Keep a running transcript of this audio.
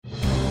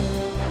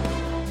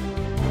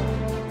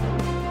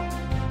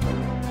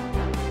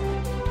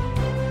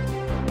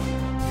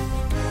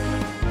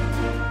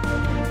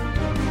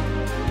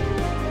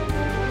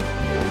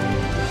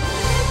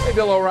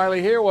Bill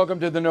O'Reilly here. Welcome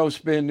to the No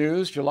Spin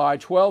News, July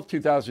 12th,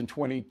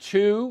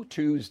 2022,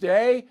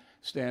 Tuesday.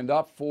 Stand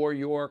up for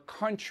your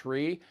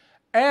country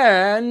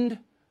and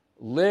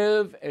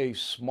live a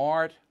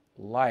smart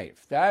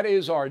life. That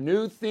is our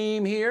new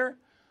theme here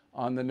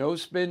on the No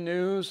Spin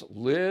News,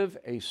 live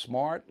a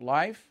smart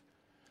life.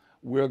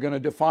 We're going to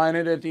define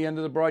it at the end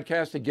of the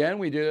broadcast again.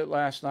 We did it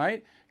last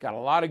night. Got a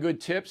lot of good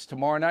tips.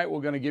 Tomorrow night,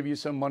 we're going to give you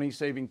some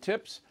money-saving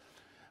tips.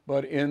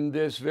 But in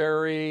this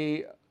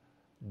very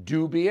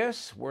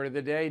dubious, word of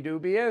the day,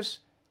 dubious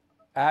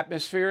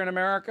atmosphere in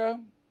America,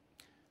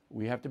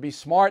 we have to be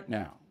smart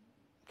now.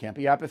 Can't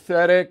be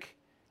apathetic.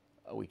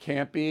 We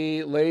can't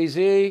be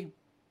lazy.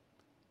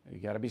 You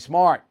got to be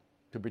smart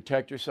to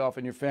protect yourself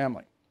and your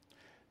family.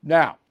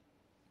 Now,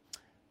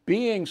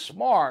 being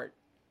smart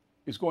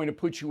is going to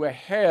put you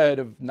ahead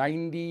of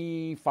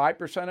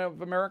 95%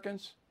 of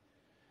Americans.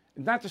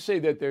 Not to say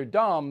that they're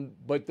dumb,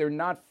 but they're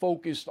not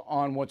focused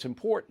on what's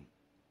important,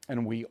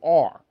 and we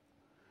are.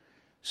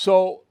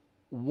 So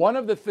one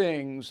of the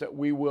things that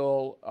we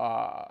will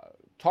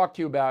talk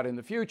to you about in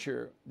the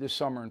future this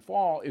summer and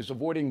fall is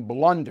avoiding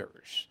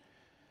blunders.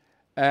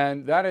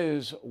 And that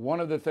is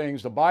one of the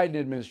things the Biden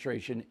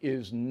administration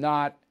is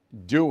not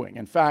doing.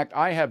 In fact,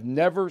 I have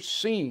never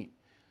seen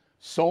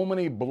so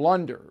many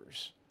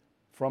blunders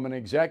from an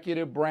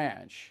executive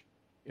branch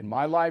in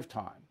my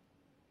lifetime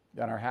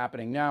that are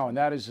happening now. And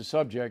that is the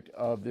subject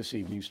of this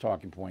evening's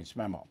Talking Points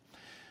memo.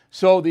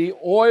 So the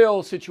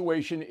oil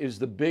situation is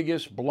the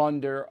biggest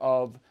blunder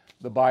of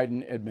the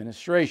Biden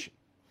administration.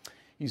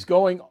 He's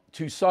going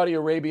to Saudi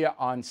Arabia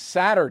on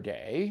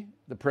Saturday,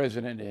 the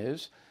president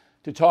is,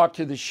 to talk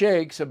to the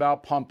sheikhs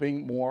about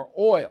pumping more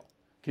oil.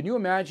 Can you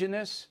imagine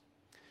this?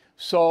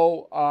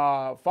 So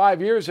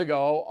 5 years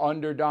ago,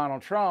 under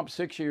Donald Trump,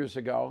 6 years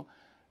ago,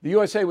 the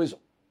USA was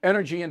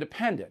energy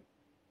independent.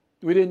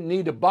 We didn't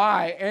need to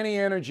buy any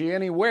energy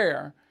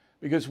anywhere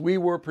because we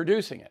were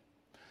producing it.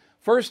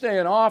 First day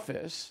in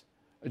office,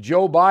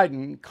 Joe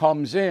Biden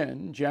comes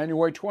in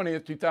January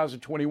 20th,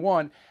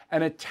 2021,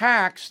 and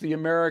attacks the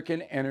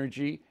American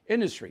energy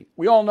industry.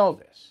 We all know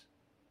this.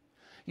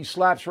 He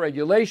slaps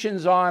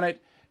regulations on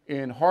it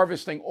in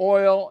harvesting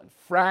oil,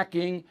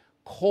 fracking,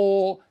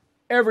 coal,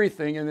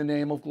 everything in the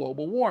name of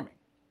global warming.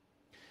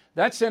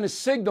 That sent a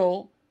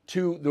signal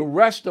to the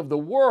rest of the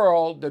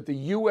world that the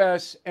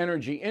U.S.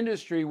 energy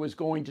industry was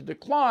going to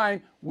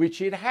decline, which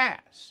it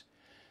has.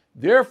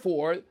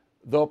 Therefore,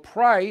 the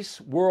price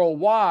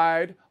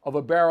worldwide of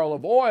a barrel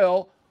of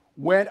oil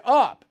went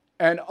up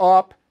and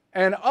up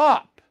and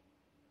up.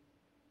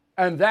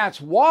 And that's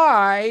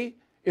why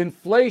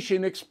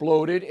inflation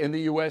exploded in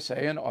the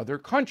USA and other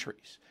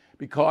countries,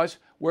 because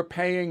we're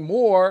paying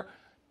more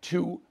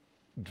to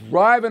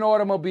drive an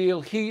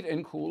automobile, heat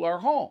and cool our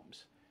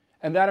homes.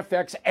 And that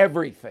affects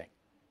everything.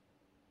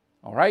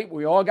 All right,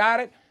 we all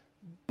got it?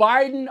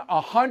 Biden,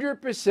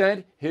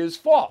 100% his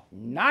fault.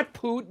 Not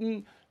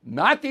Putin,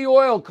 not the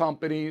oil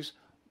companies,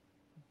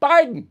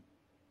 Biden.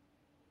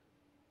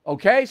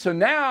 Okay, so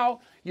now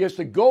he has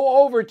to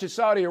go over to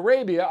Saudi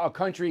Arabia, a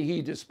country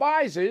he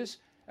despises,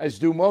 as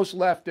do most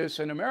leftists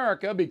in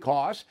America,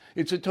 because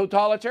it's a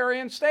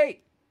totalitarian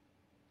state.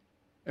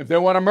 If they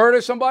want to murder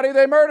somebody,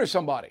 they murder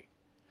somebody.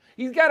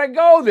 He's got to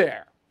go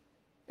there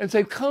and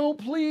say, "Come,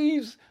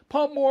 please,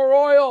 pump more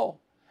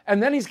oil."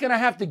 And then he's going to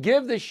have to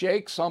give the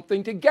sheikh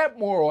something to get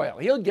more oil.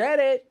 He'll get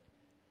it.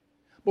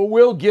 But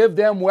we'll give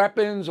them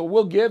weapons or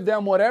we'll give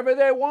them whatever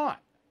they want.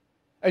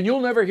 And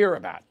you'll never hear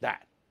about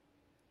that,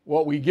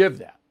 what we give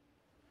them.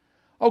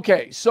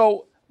 Okay,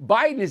 so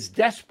Biden is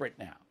desperate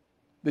now.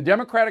 The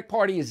Democratic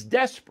Party is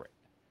desperate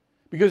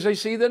because they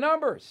see the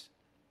numbers.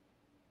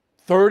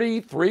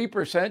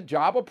 33%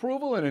 job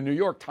approval in the New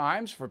York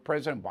Times for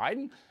President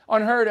Biden?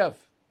 Unheard of.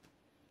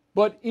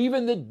 But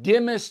even the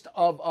dimmest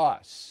of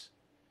us,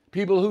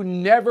 people who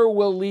never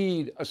will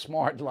lead a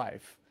smart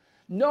life,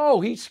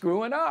 know he's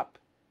screwing up.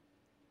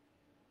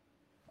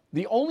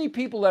 The only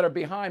people that are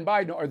behind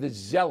Biden are the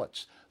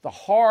zealots, the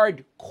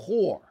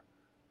hardcore.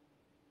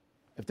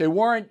 If they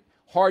weren't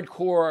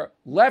hardcore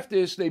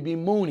leftists, they'd be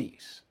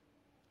Moonies.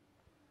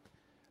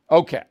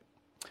 Okay,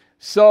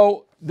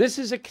 so this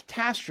is a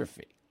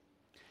catastrophe.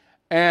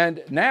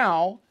 And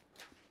now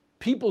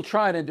people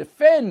trying to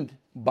defend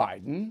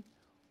Biden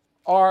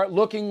are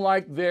looking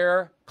like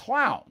they're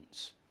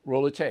clowns.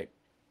 Roll the tape.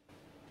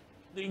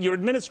 Your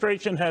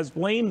administration has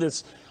blamed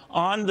this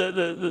on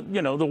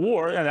the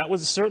war, and that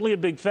was certainly a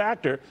big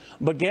factor.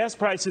 But gas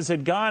prices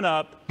had gone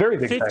up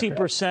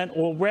 50%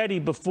 already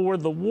before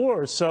the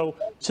war. So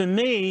to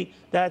me,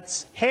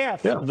 that's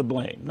half of the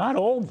blame, not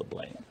all of the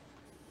blame.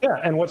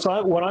 Yeah, and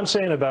what I'm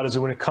saying about is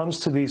that when it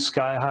comes to these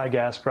sky-high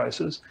gas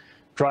prices,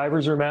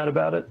 drivers are mad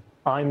about it.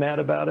 I'm mad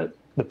about it.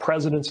 The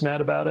president's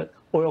mad about it.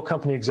 Oil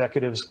company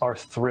executives are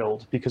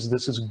thrilled because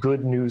this is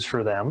good news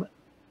for them.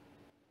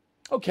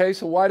 Okay,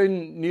 so why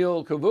didn't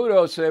Neil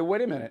Cavuto say,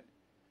 wait a minute,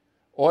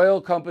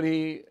 oil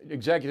company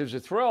executives are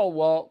thrilled?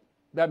 Well,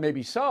 that may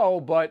be so,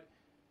 but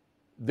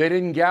they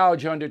didn't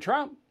gouge under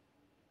Trump,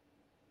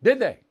 did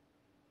they?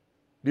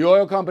 The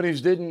oil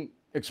companies didn't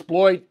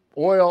exploit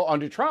oil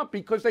under Trump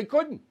because they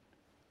couldn't.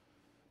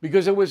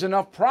 because there was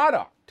enough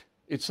product.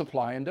 It's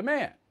supply and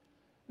demand.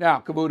 Now,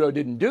 Cavuto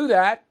didn't do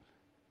that.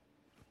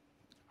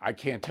 I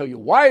can't tell you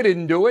why he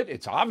didn't do it.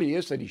 It's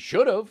obvious that he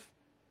should have.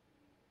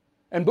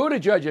 And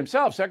Buttigieg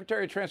himself,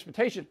 Secretary of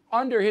Transportation,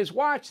 under his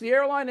watch, the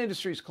airline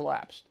industry's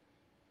collapsed.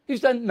 He's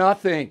done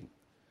nothing.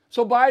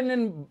 So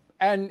Biden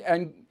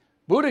and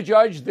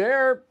Buttigieg,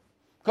 they're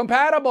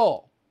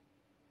compatible.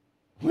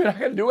 We're not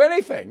going to do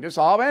anything to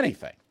solve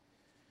anything.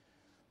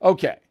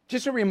 Okay,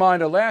 just a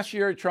reminder, last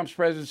year, Trump's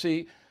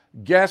presidency,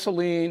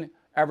 gasoline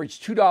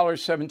averaged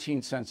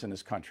 $2.17 in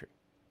this country.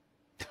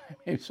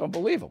 It's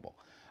unbelievable.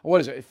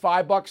 What is it,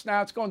 $5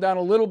 now? It's going down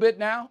a little bit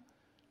now,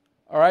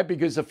 all right,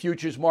 because the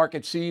futures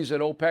market sees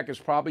that OPEC is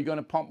probably going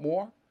to pump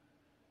more.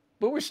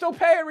 But we're still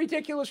paying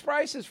ridiculous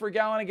prices for a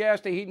gallon of gas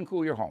to heat and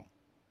cool your home.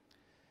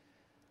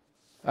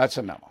 That's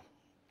a memo.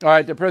 All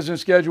right, the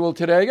president's schedule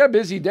today. Got a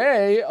busy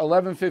day,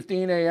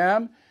 11:15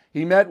 a.m.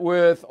 He met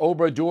with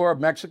Obrador of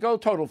Mexico.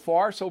 Total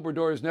farce.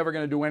 Obrador is never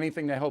going to do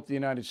anything to help the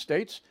United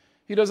States.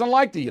 He doesn't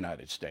like the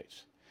United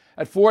States.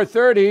 At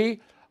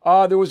 4:30,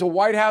 there was a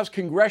White House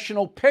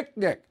congressional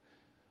picnic.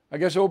 I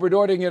guess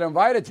Obrador didn't get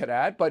invited to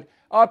that, but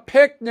a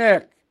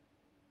picnic.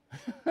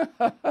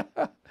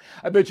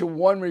 I bet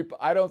you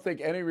I don't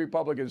think any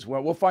Republicans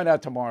went. We'll find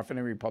out tomorrow if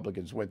any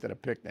Republicans went to the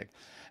picnic.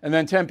 And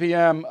then 10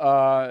 p.m.,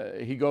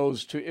 he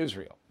goes to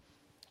Israel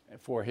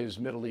for his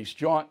Middle East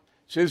jaunt.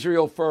 It's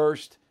Israel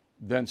first,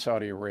 then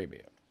Saudi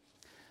Arabia.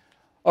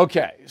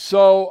 Okay,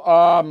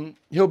 so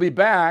he'll be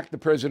back. The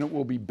president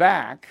will be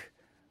back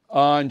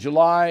on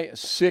July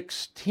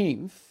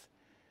 16th.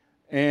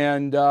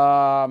 And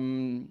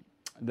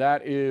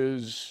that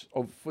is,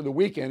 for the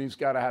weekend, he's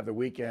got to have the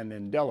weekend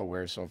in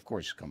Delaware. So, of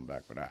course, he's coming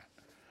back for that.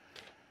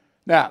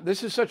 Now,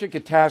 this is such a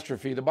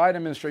catastrophe. The Biden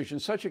administration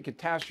is such a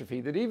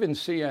catastrophe that even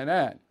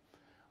CNN,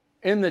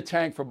 in the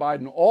tank for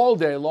Biden all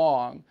day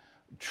long,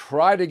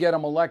 try to get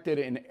him elected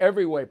in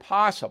every way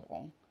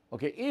possible.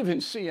 Okay, even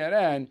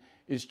CNN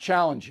is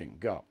challenging.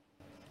 Go.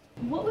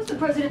 What was the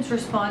president's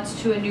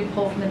response to a new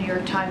poll from the New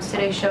York Times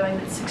today showing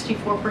that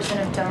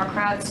 64% of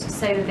Democrats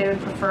say that they would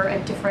prefer a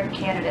different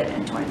candidate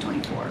in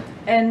 2024?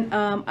 And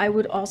I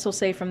would also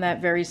say from that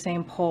very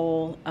same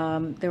poll,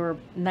 there were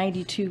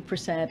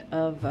 92%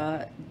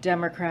 of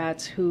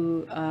Democrats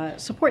who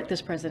support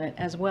this president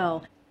as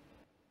well.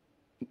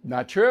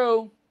 Not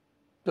true.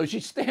 So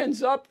she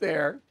stands up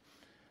there,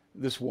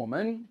 this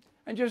woman,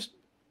 and just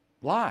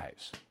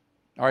lies.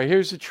 All right,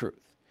 here's the truth.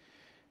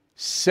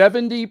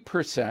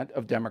 70%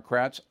 of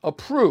Democrats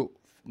approve,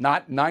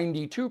 not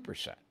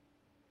 92%.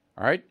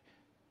 All right?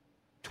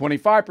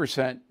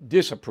 25%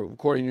 disapprove,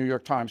 according to the New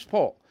York Times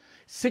poll.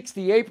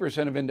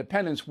 68% of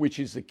independents, which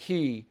is the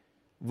key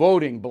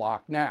voting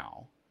bloc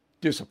now,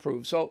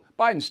 disapprove. So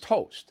Biden's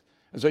toast.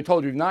 As I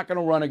told you, he's not going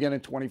to run again in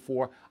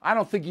 24. I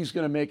don't think he's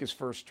going to make his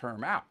first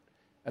term out,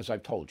 as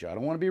I've told you. I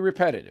don't want to be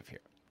repetitive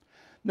here.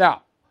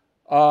 Now,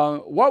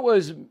 what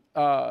was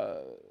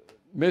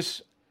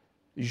Miss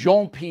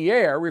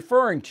Jean-Pierre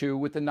referring to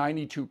with the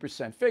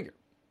 92% figure?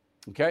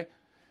 Okay?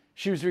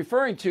 She was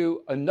referring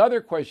to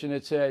another question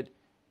that said,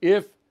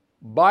 if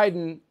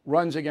Biden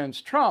runs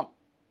against Trump,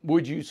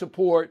 would you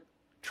support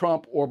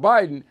Trump or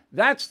Biden?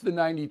 That's the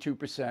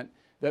 92%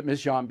 that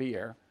Ms.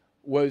 Jean-Pierre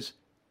was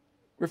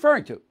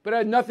referring to, but it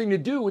had nothing to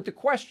do with the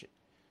question.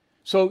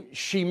 So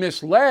she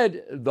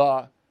misled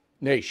the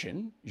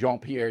nation,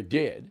 Jean-Pierre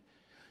did,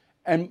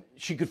 and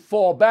she could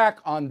fall back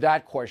on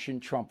that question,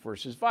 Trump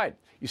versus Biden.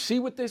 You see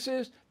what this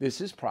is? This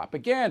is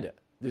propaganda.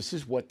 This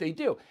is what they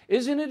do.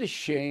 Isn't it a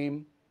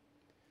shame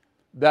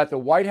that the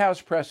White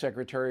House press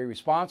secretary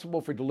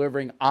responsible for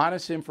delivering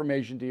honest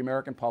information to the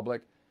American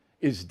public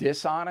is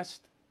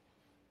dishonest?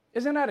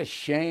 Isn't that a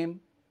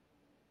shame?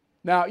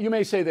 Now, you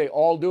may say they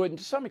all do it, and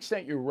to some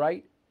extent you're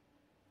right,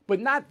 but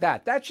not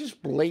that. That's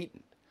just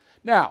blatant.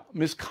 Now,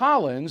 Ms.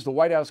 Collins, the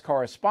White House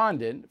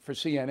correspondent for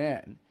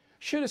CNN,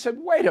 should have said,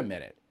 wait a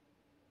minute.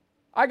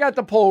 I got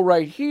the poll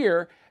right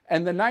here,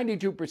 and the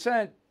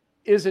 92%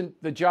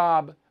 isn't the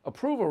job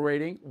approval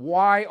rating.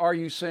 Why are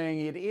you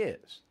saying it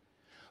is?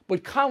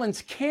 But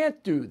Collins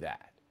can't do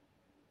that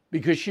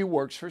because she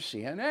works for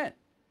CNN.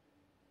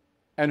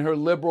 And her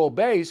liberal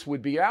base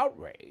would be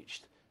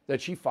outraged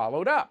that she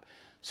followed up.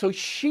 So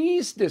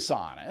she's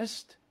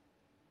dishonest.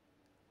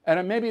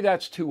 And maybe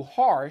that's too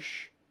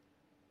harsh.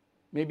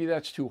 Maybe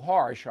that's too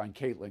harsh on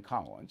Caitlin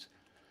Collins.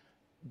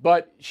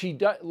 But she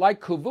does,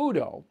 like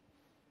Cavuto,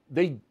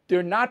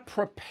 they're not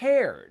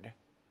prepared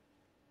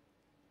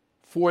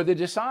for the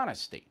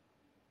dishonesty.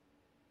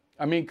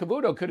 I mean,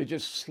 Cavuto could have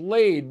just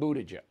slayed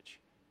Buttigieg,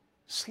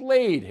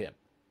 slayed him,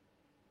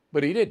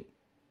 but he didn't.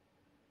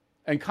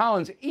 And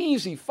Collins,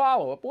 easy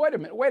follow-up. Wait a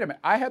minute.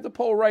 I have the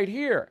poll right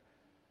here,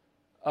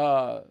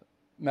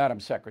 Madam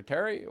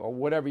Secretary, or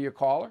whatever you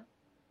call her.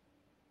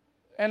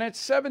 And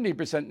it's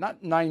 70%,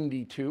 not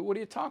 92. What are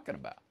you talking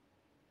about?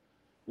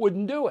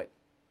 Wouldn't do it.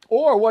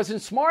 Or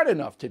wasn't smart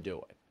enough to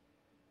do it.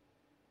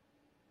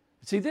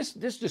 See, this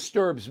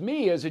disturbs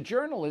me as a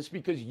journalist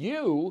because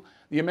you,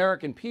 the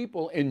American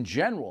people in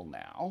general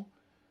now,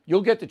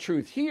 you'll get the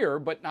truth here,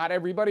 but not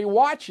everybody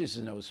watches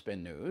the No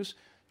Spin News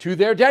to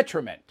their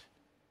detriment,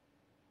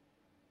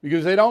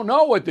 because they don't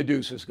know what the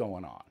deuce is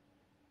going on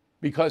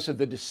because of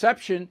the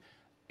deception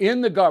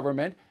in the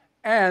government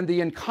and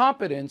the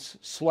incompetence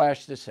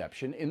 /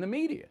 deception in the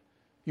media.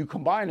 You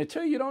combine the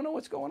two, you don't know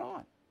what's going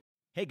on.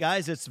 Hey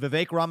guys, it's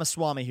Vivek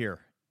Ramaswamy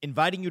here,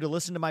 inviting you to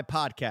listen to my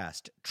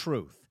podcast,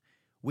 Truth.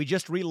 We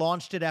just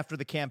relaunched it after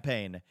the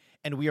campaign,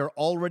 and we are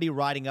already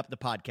riding up the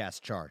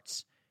podcast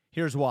charts.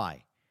 Here's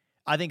why.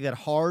 I think that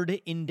hard,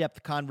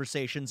 in-depth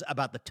conversations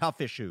about the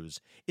tough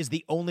issues is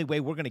the only way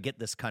we're going to get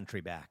this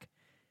country back.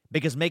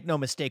 Because make no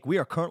mistake, we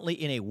are currently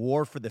in a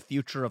war for the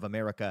future of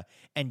America,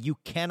 and you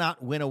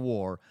cannot win a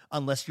war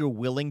unless you're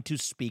willing to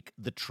speak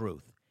the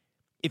truth.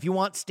 If you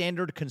want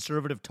standard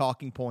conservative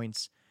talking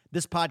points,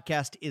 this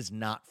podcast is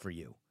not for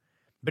you.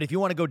 But if you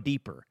want to go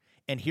deeper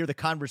and hear the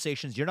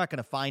conversations you're not going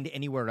to find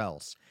anywhere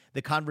else,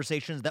 the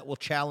conversations that will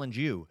challenge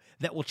you,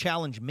 that will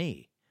challenge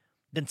me,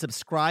 then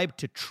subscribe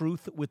to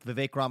Truth with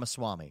Vivek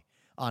Ramaswamy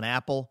on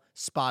Apple,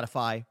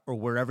 Spotify, or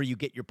wherever you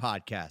get your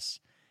podcasts.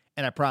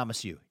 And I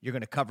promise you, you're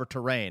going to cover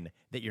terrain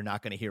that you're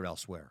not going to hear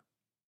elsewhere.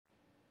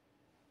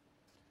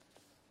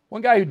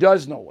 One guy who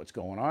does know what's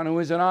going on, who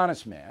is an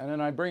honest man,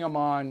 and I bring him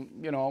on,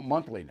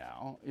 monthly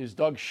now, is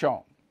Doug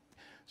Schoen.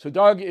 So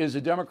Doug is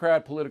a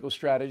Democrat political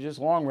strategist,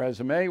 long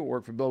resume,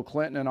 worked for Bill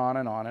Clinton and on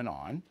and on and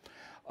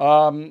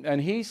on. And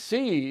he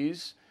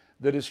sees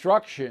the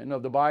destruction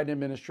of the Biden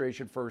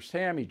administration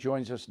firsthand. He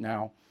joins us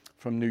now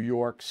from New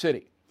York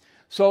City.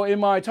 So in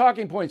my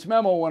talking points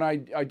memo, when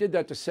I did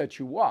that to set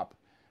you up,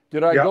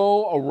 did I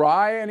go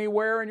awry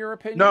anywhere in your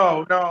opinion?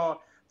 No.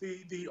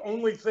 The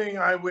only thing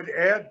I would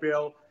add,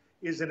 Bill,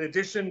 is in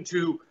addition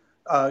to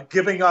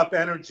giving up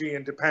energy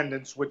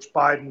independence, which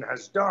Biden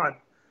has done,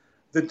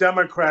 the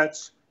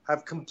Democrats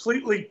have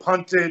completely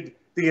punted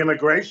the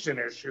immigration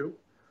issue.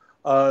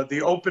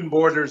 The open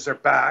borders are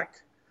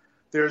back.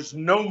 There's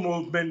no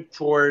movement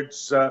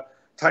towards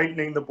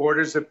tightening the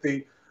borders. If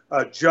the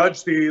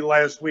judge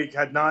last week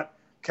had not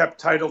kept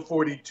Title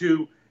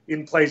 42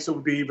 in place, it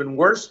would be even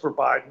worse for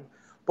Biden.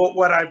 But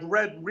what I've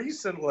read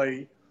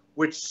recently,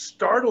 which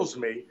startles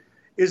me,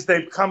 is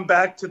they've come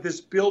back to this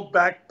Build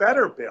Back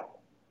Better bill,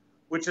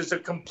 which is a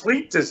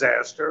complete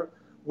disaster,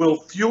 will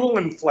fuel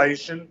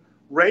inflation,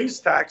 raise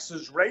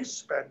taxes, raise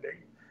spending.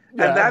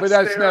 Yeah, but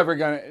that's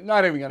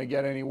not even gonna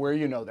get anywhere.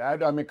 You know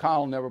that. I mean,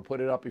 McConnell never put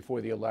it up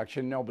before the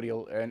election. Nobody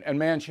will, and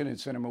Manchin and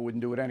Sinema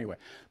wouldn't do it anyway.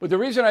 But the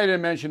reason I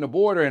didn't mention the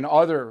border and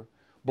other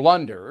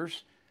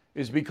blunders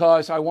is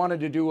because I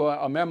wanted to do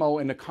a memo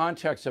in the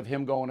context of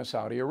him going to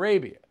Saudi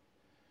Arabia.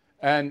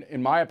 And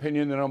in my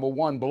opinion, the number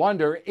one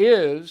blunder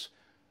is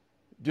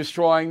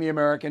destroying the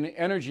American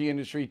energy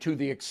industry to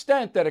the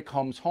extent that it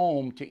comes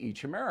home to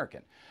each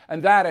American.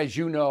 And that, as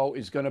you know,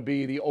 is going to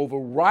be the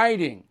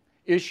overriding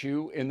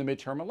issue in the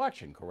midterm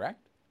election,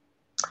 correct?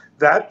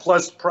 That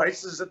plus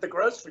prices at the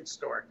grocery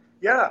store.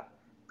 Yeah,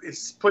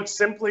 it's put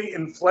simply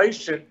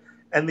inflation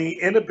and the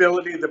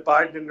inability of the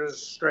Biden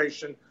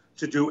administration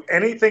to do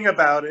anything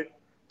about it,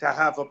 to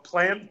have a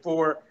plan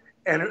for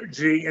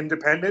energy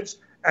independence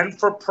and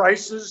for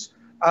prices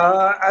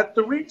at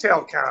the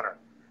retail counter.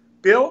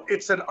 Bill,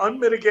 it's an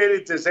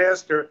unmitigated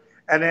disaster.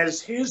 And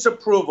as his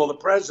approval, the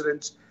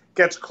president's,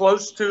 gets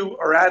close to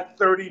or at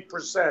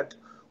 30%,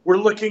 we're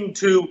looking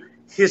to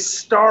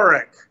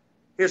historic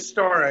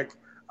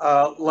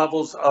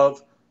levels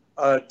of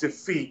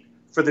defeat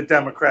for the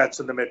Democrats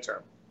in the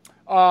midterm.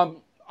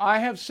 I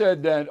have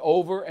said that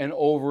over and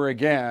over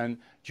again,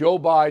 Joe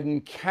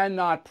Biden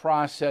cannot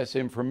process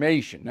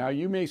information. Now,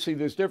 you may see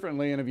this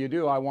differently, and if you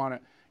do, I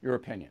want your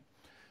opinion.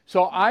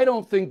 So I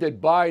don't think that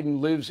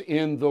Biden lives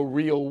in the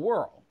real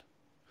world.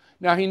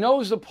 Now, he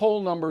knows the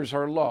poll numbers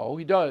are low.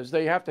 He does.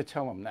 They have to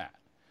tell him that.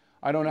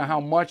 I don't know how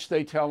much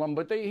they tell him,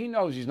 but he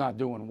knows he's not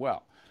doing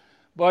well.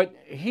 But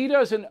he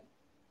doesn't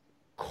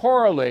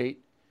correlate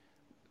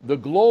the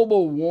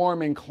global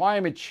warming,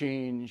 climate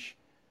change,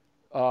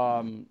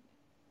 far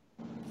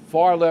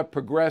left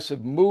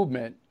progressive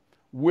movement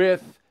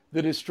with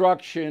the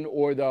destruction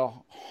or the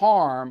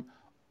harm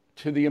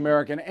to the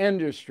American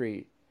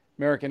industry,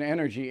 American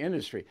energy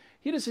industry.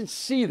 He doesn't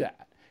see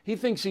that. He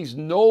thinks he's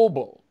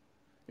noble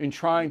in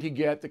trying to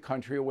get the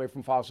country away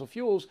from fossil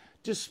fuels,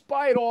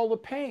 despite all the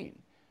pain,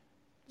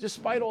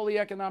 despite all the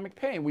economic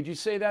pain. Would you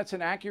say that's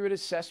an accurate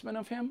assessment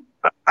of him?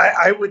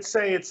 I would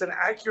say it's an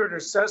accurate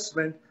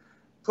assessment.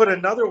 Put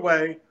another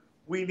way,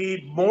 we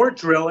need more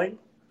drilling.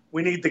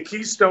 We need the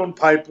Keystone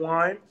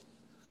Pipeline.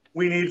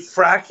 We need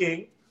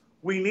fracking.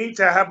 We need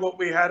to have what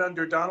we had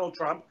under Donald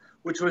Trump,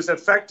 which was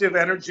effective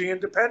energy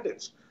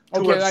independence.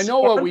 Okay, I know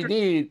what we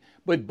need,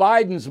 but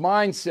Biden's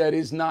mindset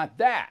is not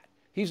that.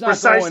 He's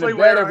not going to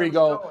bed every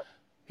go.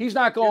 He's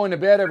not going to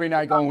bed every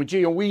night going, well,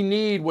 gee, we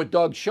need what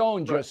Doug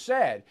Schoen just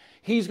said.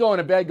 He's going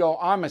to bed go,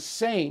 I'm a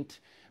saint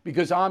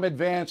because I'm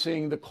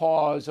advancing the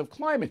cause of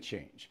climate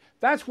change.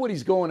 That's what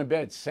he's going to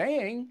bed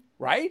saying,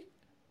 right?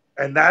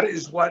 And that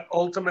is what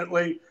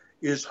ultimately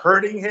is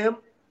hurting him,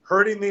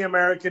 hurting the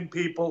American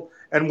people,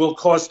 and will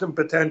cost him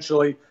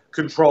potentially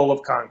control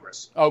of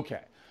Congress.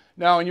 Okay.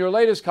 Now, in your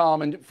latest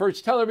column, and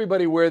first tell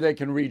everybody where they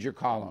can read your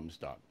columns,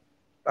 Doug.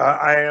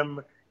 I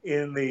am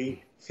in the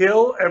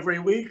Hill every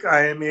week.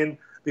 I am in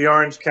the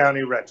Orange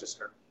County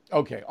Register.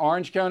 Okay,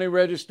 Orange County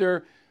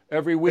Register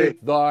every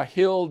week,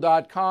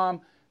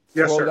 thehill.com.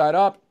 Yes, Throw sir. that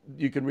up.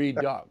 You can read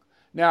Doug.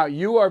 Now,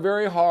 you are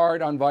very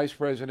hard on Vice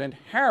President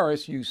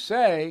Harris. You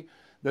say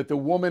that the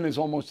woman is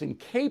almost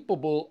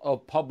incapable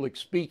of public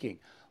speaking.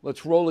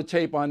 Let's roll the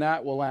tape on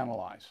that. We'll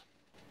analyze.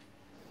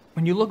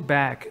 When you look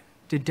back,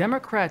 did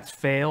Democrats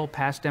fail,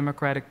 past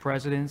Democratic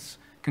presidents,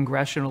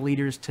 congressional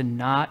leaders, to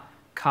not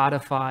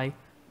codify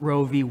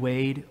Roe v.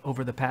 Wade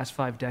over the past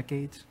 5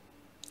 decades?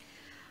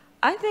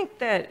 I think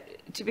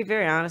that, to be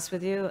very honest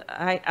with you,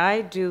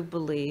 I do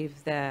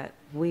believe that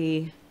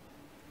we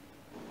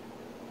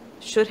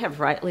should have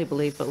rightly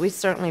believed, but we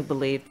certainly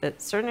believe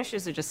that certain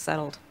issues are just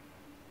settled.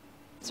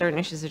 Certain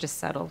issues are just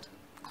settled.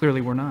 Clearly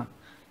we're not.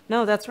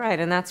 No, that's right.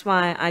 And that's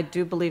why I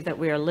do believe that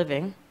we are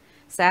living,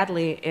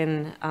 sadly,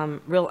 in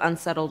real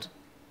unsettled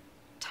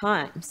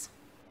times.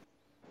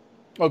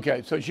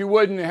 Okay, so she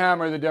wouldn't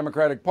hammer the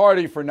Democratic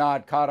Party for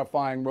not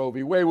codifying Roe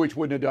v. Wade, which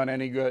wouldn't have done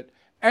any good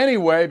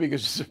anyway,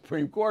 because the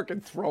Supreme Court can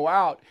throw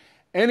out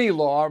any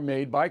law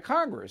made by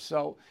Congress.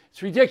 So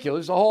it's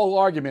ridiculous. The whole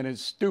argument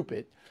is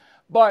stupid.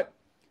 But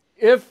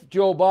if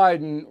Joe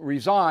Biden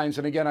resigns,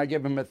 and again, I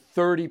give him a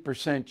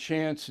 30%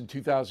 chance in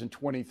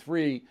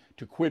 2023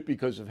 to quit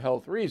because of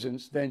health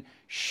reasons, then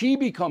she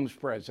becomes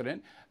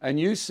president, and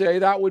you say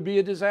that would be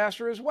a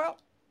disaster as well.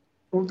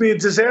 It would be a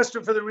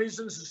disaster for the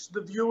reasons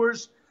the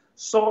viewers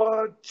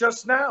saw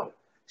just now.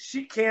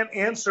 She can't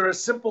answer a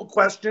simple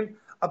question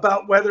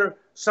about whether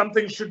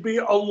something should be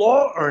a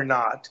law or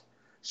not.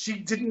 She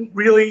didn't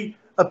really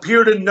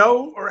appear to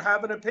know or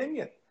have an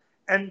opinion.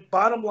 And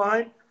bottom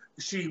line,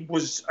 she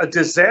was a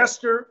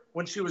disaster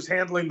when she was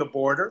handling the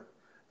border.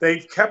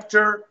 They've kept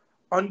her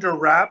under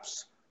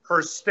wraps.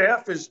 Her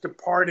staff is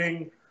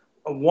departing.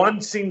 One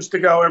seems to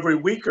go every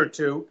week or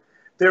two.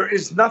 There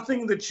is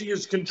nothing that she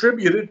has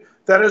contributed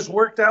that has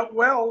worked out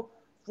well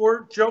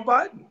for Joe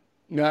Biden.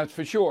 That's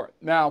for sure.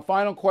 Now,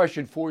 final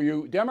question for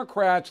you.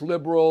 Democrats,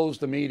 liberals,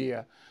 the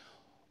media,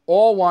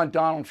 all want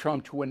Donald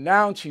Trump to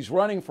announce he's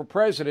running for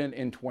president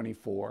in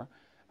 24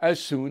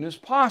 as soon as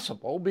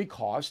possible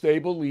because they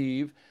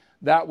believe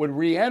that would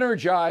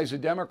re-energize the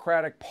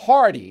Democratic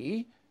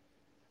Party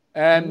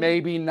and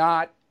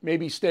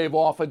maybe stave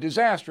off a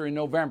disaster in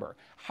November.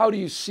 How do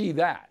you see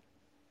that?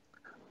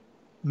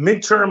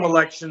 Midterm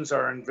elections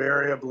are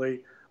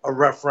invariably a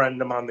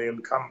referendum on the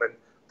incumbent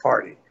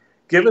party.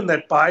 Given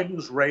that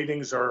Biden's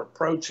ratings are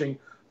approaching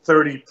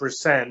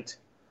 30%,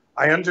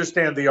 I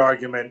understand the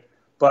argument,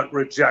 but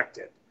reject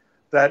it.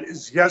 That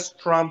is, yes,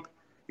 Trump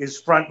is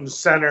front and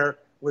center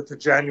with the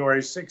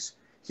January 6th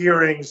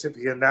hearings. If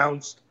he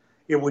announced,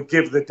 it would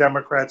give the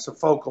Democrats a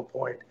focal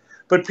point.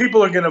 But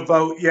people are going to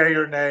vote yay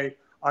or nay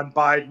on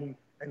Biden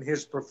and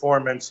his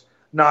performance,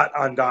 not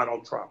on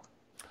Donald Trump.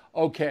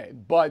 Okay,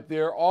 but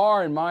there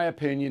are, in my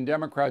opinion,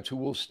 Democrats who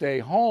will stay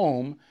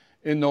home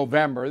in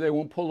November. They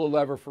won't pull the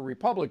lever for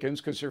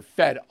Republicans because they're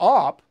fed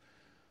up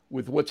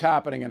with what's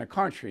happening in the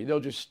country. They'll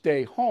just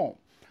stay home.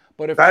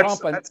 But if That's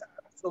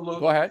absolutely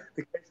go ahead.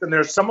 the case. And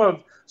there's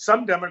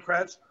some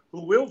Democrats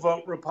who will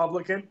vote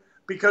Republican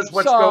because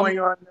what's going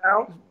on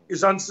now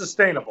is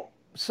unsustainable.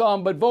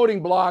 Some, but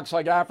voting blocks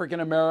like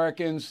African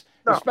Americans,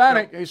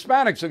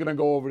 Hispanics are going to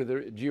go over to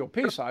the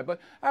GOP side,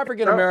 but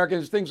African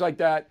Americans, things like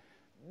that,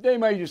 they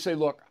may just say,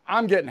 look,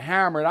 I'm getting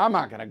hammered. I'm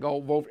not going to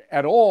go vote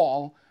at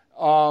all.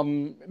 I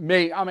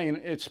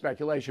mean, it's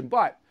speculation.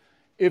 But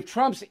if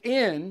Trump's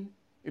in,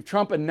 if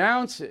Trump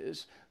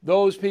announces,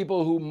 those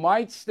people who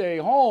might stay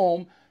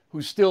home,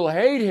 who still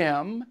hate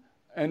him,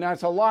 and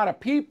that's a lot of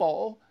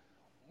people,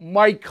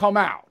 might come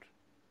out.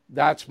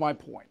 That's my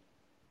point.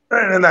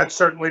 And that's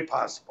certainly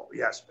possible.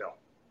 Yes, Bill.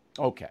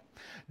 Okay.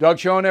 Doug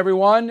Schoen,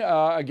 everyone.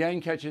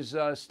 Again, catches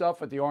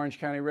stuff at the Orange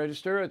County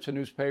Register. It's a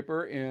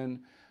newspaper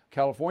in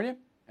California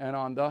and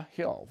on the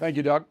Hill. Thank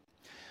you, Doug.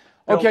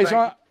 Okay,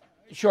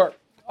 sure.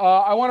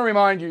 I want to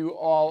remind you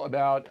all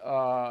about,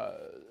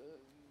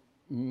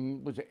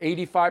 was it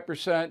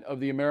 85% of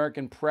the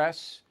American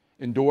press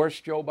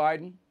endorsed Joe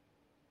Biden?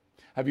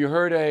 Have you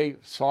heard a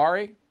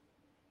sorry?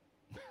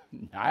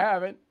 I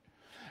haven't.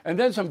 And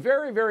then some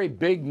very, very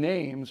big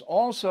names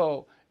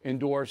also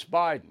endorsed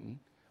Biden,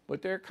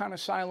 but they're kind of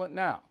silent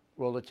now.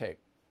 Roll the tape.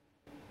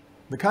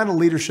 The kind of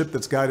leadership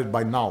that's guided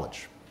by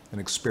knowledge and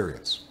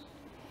experience,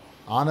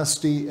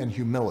 honesty and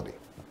humility,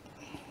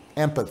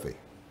 empathy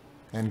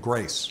and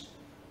grace.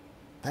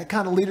 That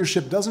kind of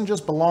leadership doesn't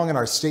just belong in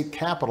our state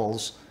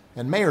capitals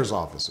and mayor's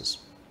offices.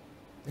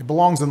 It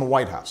belongs in the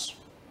White House.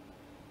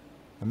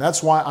 And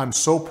that's why I'm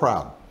so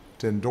proud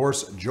to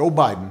endorse Joe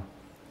Biden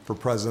for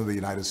President of the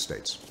United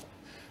States.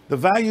 The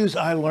values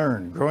I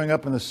learned growing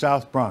up in the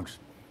South Bronx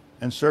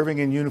and serving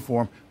in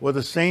uniform were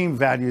the same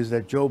values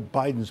that Joe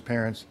Biden's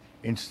parents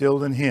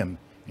instilled in him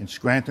in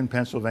Scranton,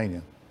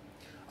 Pennsylvania.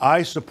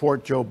 I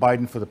support Joe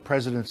Biden for the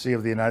presidency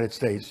of the United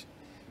States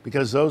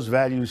because those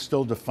values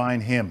still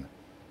define him,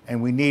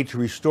 and we need to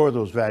restore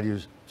those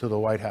values to the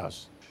White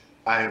House.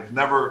 I have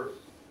never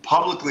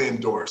publicly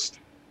endorsed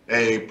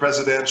a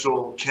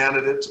presidential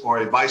candidate or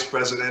a vice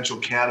presidential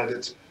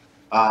candidate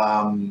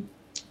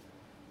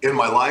in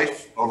my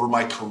life, over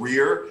my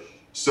career.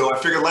 So I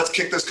figured let's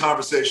kick this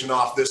conversation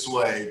off this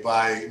way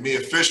by me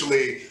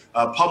officially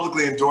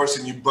publicly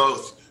endorsing you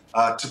both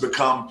to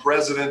become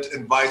president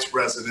and vice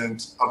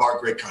president of our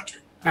great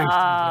country. Thanks,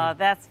 Oh,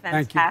 that's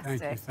Thank you,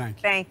 fantastic. thank you, thank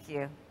you. Thank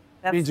you.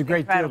 That's Means a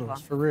great incredible. deal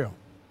to us, for real.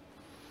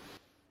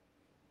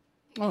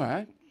 All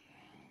right.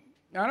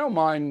 I don't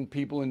mind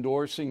people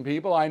endorsing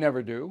people. I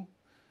never do.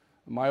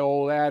 My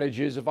old adage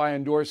is if I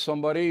endorse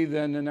somebody,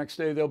 then the next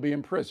day they'll be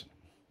in prison.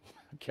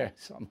 Okay,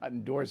 so I'm not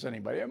endorsing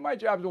anybody. My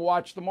job is to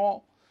watch them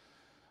all.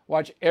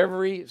 Watch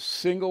every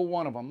single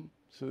one of them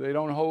so they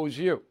don't hose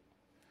you.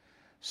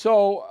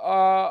 So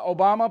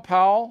Obama,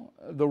 Powell,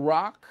 The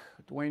Rock,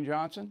 Dwayne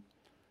Johnson,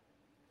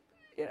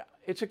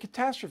 it's a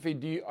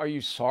catastrophe. Are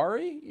you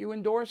sorry you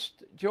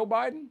endorsed Joe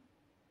Biden?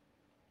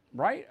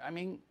 Right? I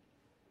mean,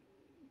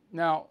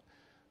 now,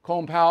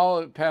 Colin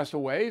Powell passed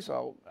away,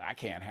 so that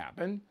can't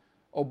happen.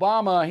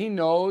 Obama, he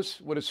knows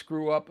what a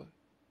screw-up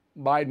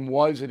Biden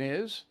was and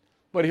is,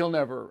 but he'll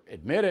never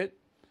admit it.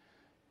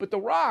 But The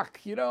Rock,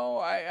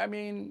 I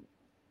mean,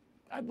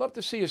 I'd love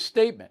to see a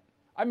statement.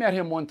 I met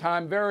him one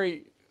time,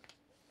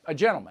 a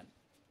gentleman.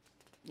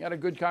 Had a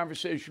good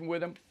conversation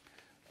with him.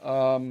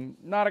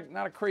 Not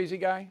a crazy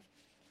guy.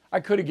 I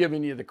could have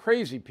given you the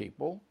crazy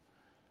people.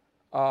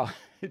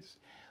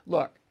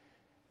 Look,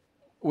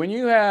 when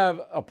you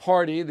have a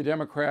party, the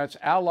Democrats,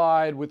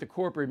 allied with the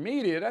corporate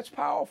media, that's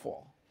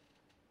powerful.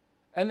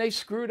 And they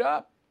screwed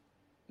up.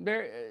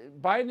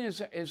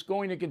 Biden is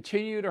going to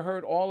continue to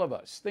hurt all of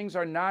us. Things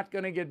are not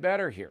going to get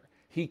better here.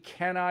 He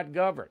cannot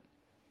govern.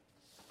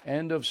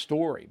 End of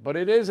story. But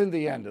it isn't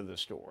the end of the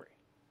story.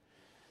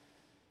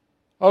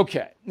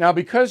 Okay, now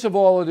because of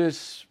all of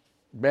this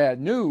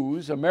bad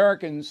news,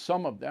 Americans,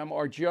 some of them,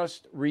 are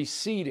just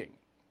receding.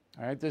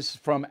 All right, this is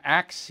from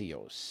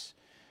Axios,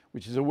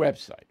 which is a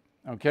website.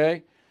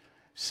 Okay,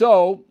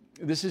 so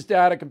this is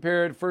data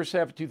compared first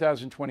half of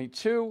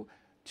 2022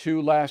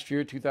 to last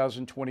year,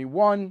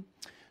 2021.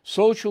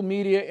 Social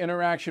media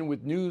interaction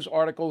with news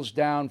articles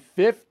down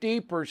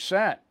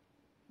 50%.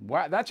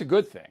 Wow, that's a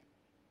good thing.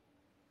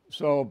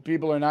 So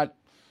people are not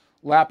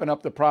lapping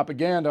up the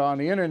propaganda on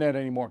the internet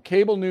anymore.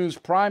 Cable news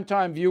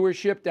primetime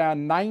viewership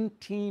down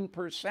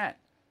 19%.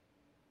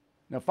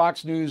 Now,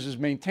 Fox News is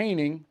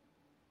maintaining,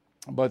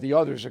 but the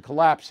others are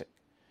collapsing.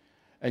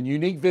 And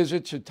unique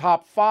visits to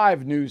top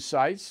 5 news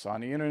sites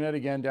on the internet,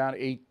 again, down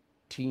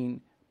 18%.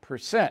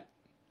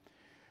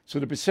 So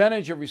the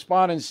percentage of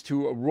respondents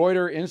to a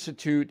Reuters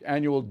Institute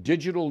annual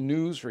digital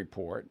news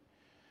report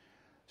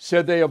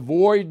said they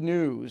avoid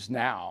news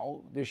now,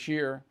 this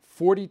year,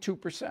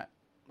 42%.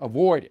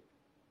 Avoid it.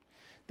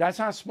 That's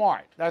not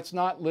smart. That's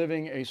not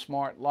living a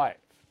smart life.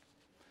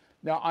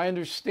 Now, I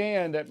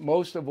understand that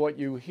most of what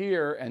you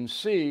hear and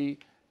see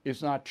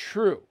is not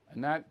true,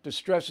 and that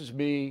distresses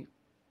me.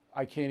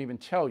 I can't even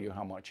tell you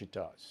how much it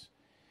does.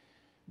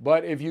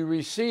 But if you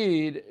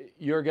recede,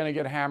 you're going to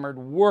get hammered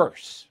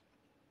worse.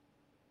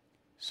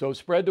 So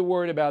spread the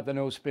word about the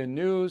No Spin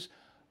News.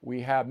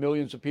 We have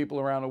millions of people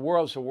around the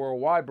world, so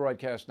worldwide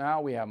broadcast now.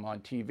 We have them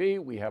on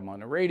TV. We have them on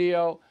the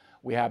radio.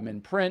 We have them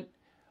in print.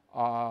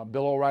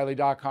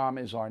 BillO'Reilly.com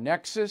is our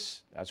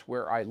nexus. That's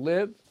where I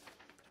live.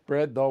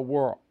 Spread the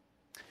word.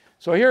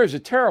 So here's a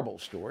terrible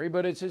story,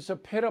 but it just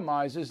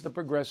epitomizes the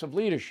progressive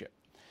leadership.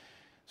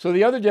 So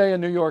the other day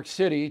in New York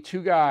City,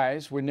 2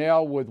 guys were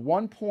nailed with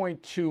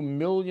 $1.2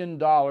 million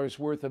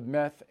worth of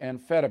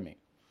methamphetamine.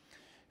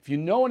 If you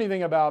know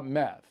anything about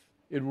meth,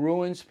 it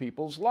ruins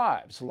people's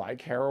lives,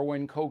 like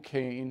heroin,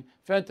 cocaine,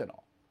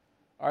 fentanyl.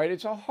 All right,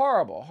 it's a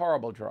horrible,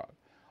 horrible drug.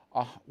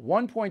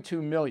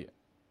 1.2 million.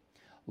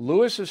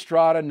 Luis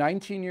Estrada,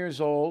 19 years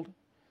old.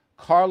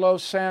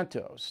 Carlos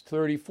Santos,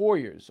 34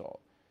 years old.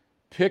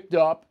 Picked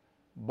up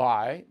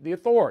by the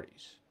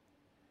authorities.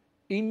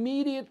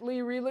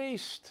 Immediately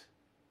released.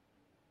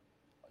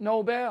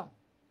 No bail.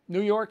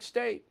 New York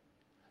State.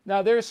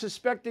 Now, they're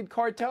suspected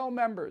cartel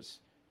members.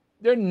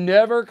 They're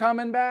never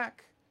coming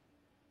back.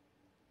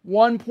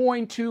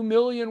 1.2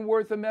 million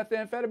worth of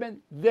methamphetamine.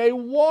 They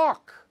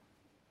walk.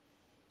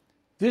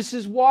 This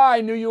is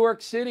why New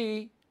York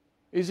City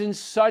is in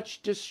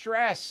such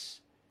distress.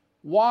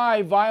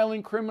 Why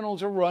violent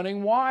criminals are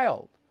running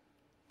wild.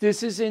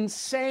 This is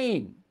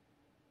insane.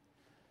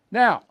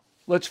 Now,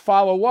 let's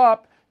follow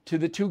up to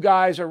the 2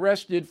 guys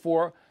arrested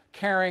for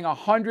carrying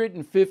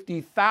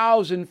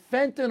 150,000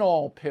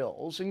 fentanyl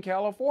pills in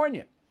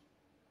California.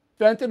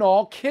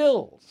 Fentanyl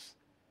kills.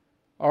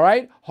 All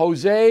right?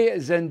 Jose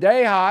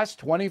Zendejas,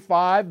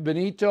 25,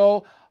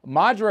 Benito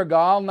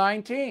Madrigal,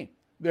 19.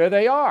 There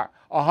they are,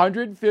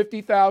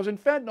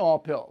 150,000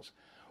 fentanyl pills.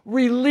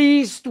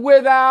 Released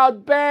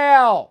without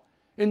bail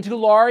in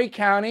Tulare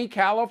County,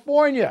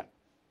 California.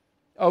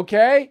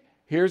 Okay?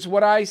 Here's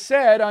what I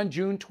said on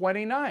June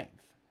 29th.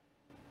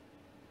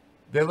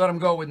 They let him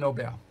go with no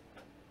bail.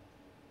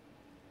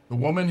 The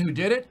woman who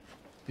did it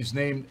is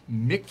named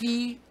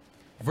Mickey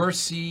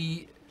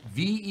Versimo,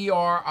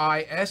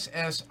 Verissimo,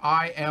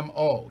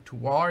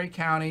 Tulare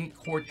County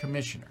Court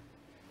Commissioner.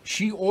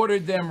 She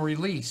ordered them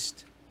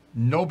released,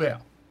 no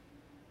bail.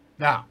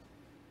 Now,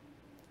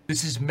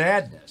 This is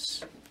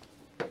madness.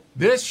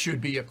 This should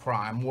be a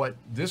crime, what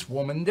this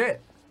woman did.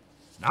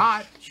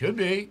 Not, should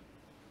be.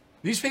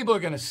 These people are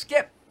going to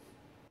skip.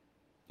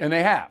 And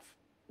they have.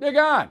 They're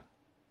gone.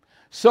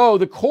 So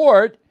the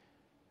court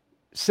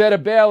set a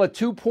bail at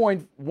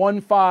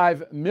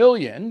 $2.15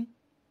 million,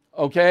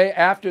 okay,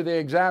 after they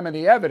examined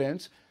the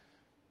evidence.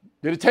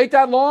 Did it take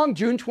that long?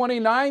 June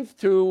 29th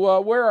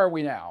to, where are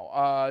we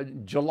now?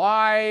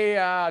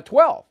 July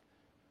 12th.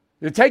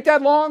 Did it take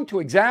that long to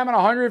examine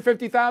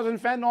 150,000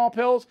 fentanyl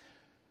pills?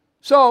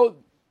 So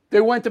they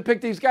went to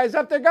pick these guys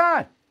up. They're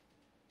gone.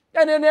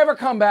 And they never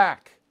come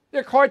back.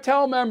 They're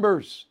cartel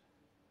members.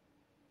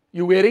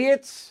 You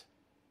idiots.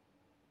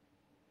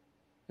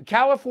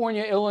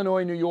 California,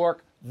 Illinois, New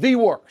York, the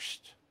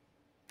worst.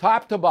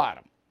 Top to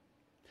bottom.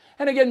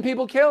 And they're getting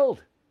people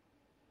killed.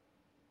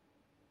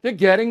 They're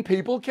getting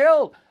people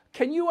killed.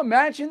 Can you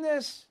imagine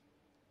this?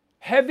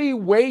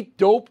 Heavyweight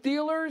dope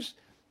dealers?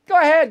 Go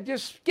ahead,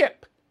 just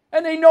skip.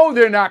 And they know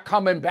they're not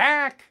coming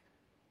back.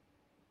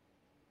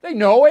 They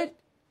know it.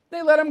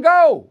 They let them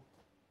go.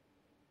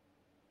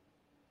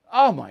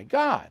 Oh my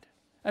God.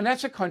 And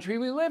that's the country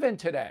we live in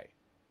today.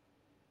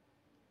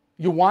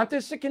 You want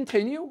this to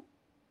continue?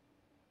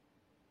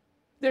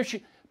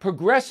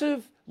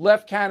 Progressive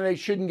left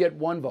candidates shouldn't get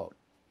one vote.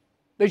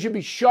 They should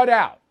be shut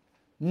out.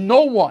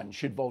 No one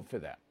should vote for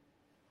them.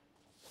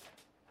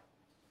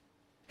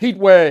 Heat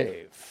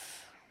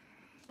wave.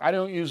 I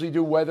don't usually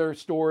do weather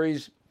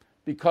stories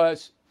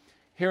because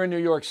here in New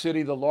York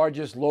City, the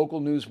largest local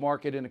news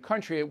market in the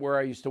country, where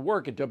I used to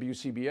work at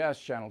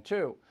WCBS Channel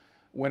 2,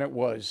 when it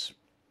was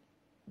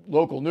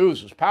local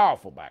news was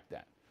powerful back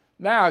then.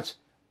 Now it's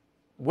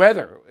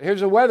weather.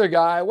 Here's a weather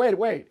guy.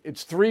 Wait.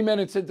 It's 3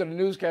 minutes into the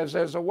newscast,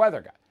 there's a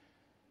weather guy.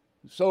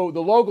 So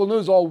the local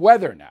news all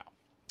weather now.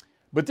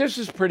 But this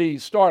is pretty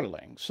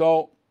startling.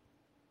 So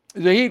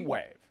there's a heat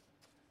wave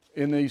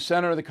in the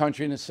center of the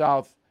country in the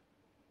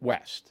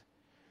southwest.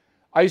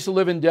 I used to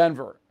live in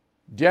Denver.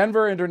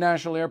 Denver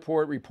International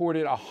Airport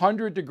reported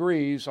 100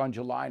 degrees on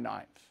July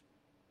 9th,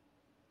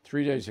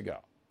 3 days ago.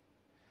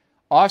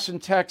 Austin,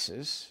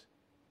 Texas,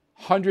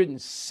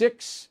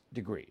 106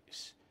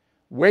 degrees.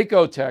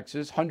 Waco,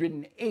 Texas,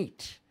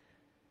 108.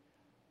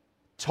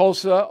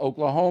 Tulsa,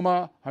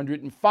 Oklahoma,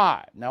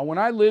 105. Now, when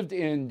I lived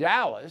in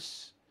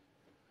Dallas,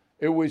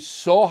 it was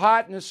so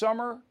hot in the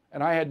summer,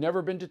 and I had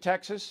never been to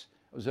Texas.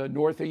 I was a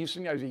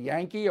Northeastern. I was a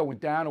Yankee. I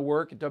went down to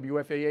work at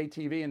WFAA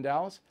TV in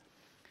Dallas.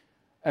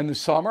 And the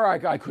summer,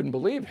 I couldn't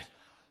believe it.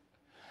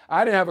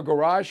 I didn't have a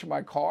garage for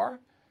my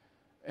car,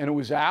 and it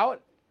was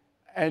out.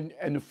 And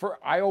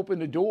I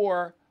opened the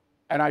door,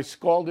 and I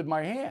scalded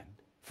my hand.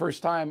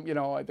 First time,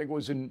 I think it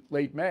was in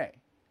late May.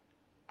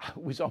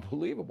 It was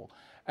unbelievable.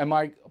 And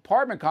my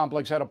apartment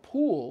complex had a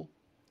pool,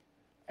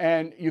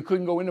 and you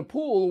couldn't go in the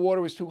pool. The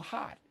water was too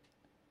hot.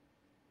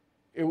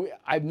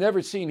 I've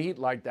never seen heat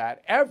like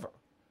that, ever.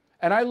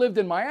 And I lived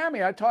in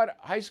Miami. I taught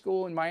high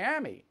school in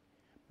Miami.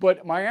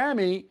 But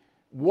Miami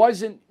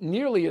wasn't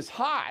nearly as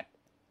hot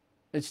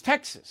as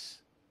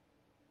Texas.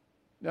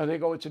 No, they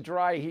go, it's a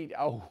dry heat.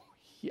 Oh,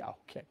 yeah,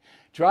 okay.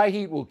 Dry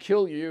heat will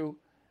kill you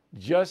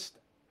just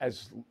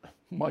as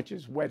much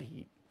as wet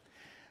heat.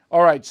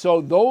 All right,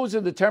 so those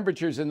are the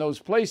temperatures in those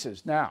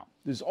places. Now,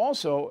 there's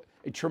also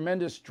a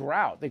tremendous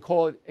drought. They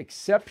call it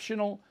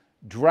exceptional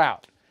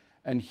drought.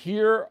 And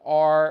here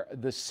are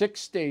the 6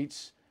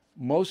 states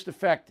most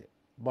affected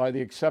by the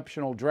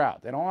exceptional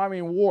drought. They don't have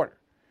any water.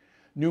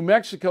 New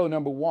Mexico,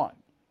 number 1.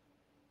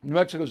 New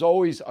Mexico is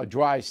always a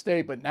dry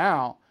state, but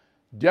now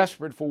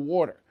desperate for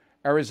water.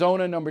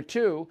 Arizona, number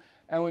 2.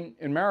 And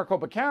in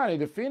Maricopa County,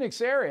 the Phoenix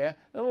area,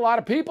 there's a lot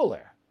of people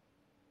there.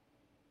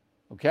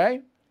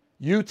 Okay?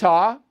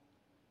 Utah,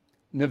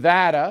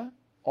 Nevada,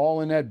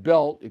 all in that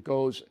belt. It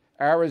goes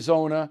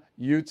Arizona,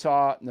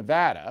 Utah,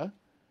 Nevada.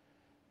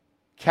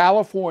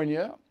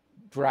 California,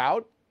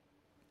 drought.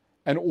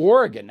 And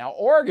Oregon. Now,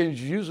 Oregon is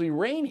usually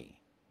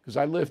rainy because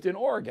I lived in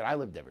Oregon. I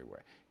lived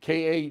everywhere.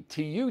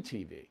 KATU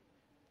TV.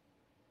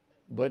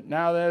 But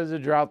now there's a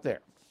drought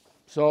there.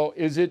 So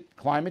is it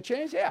climate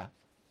change? Yeah.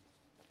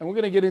 And we're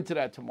going to get into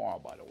that tomorrow,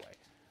 by the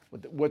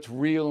way. What's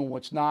real and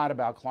what's not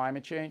about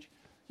climate change.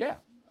 Yeah.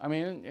 I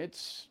mean, the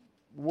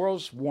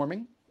world's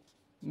warming.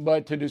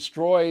 But to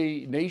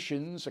destroy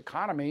nations,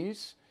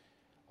 economies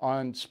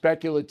on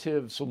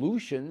speculative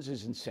solutions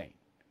is insane.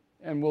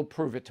 And we'll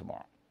prove it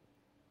tomorrow.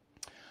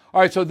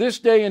 All right, so this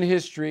day in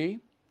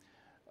history,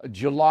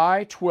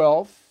 July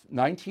 12th,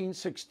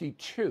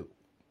 1962,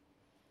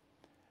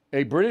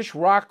 a British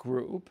rock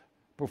group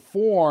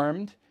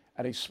performed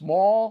at a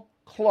small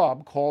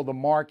club called the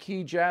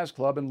Marquee Jazz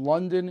Club in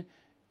London,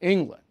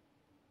 England.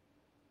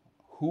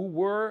 Who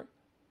were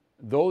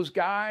those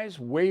guys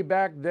way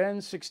back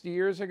then, 60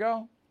 years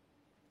ago?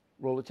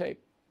 Roll the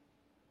tape.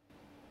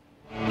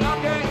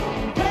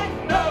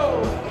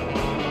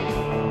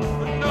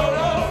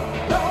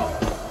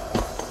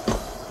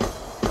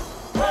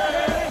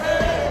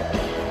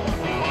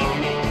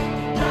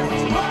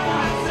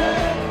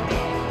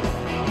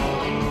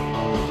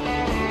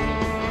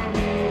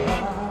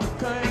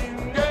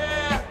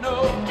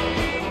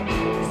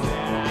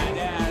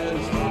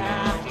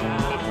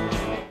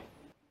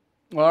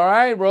 All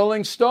right,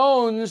 Rolling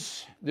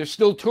Stones, they're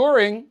still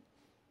touring.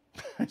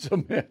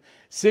 So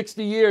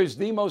 60 years,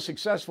 the most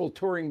successful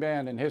touring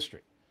band in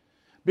history.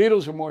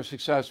 Beatles are more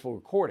successful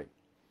recording.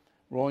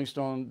 Rolling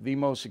Stone, the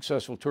most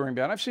successful touring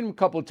band. I've seen them a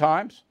couple of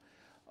times.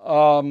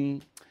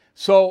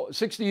 So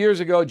 60 years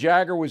ago,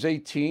 Jagger was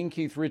 18,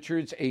 Keith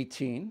Richards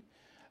 18,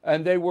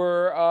 and they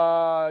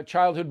were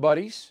childhood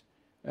buddies,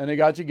 and they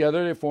got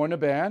together, they formed a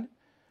band,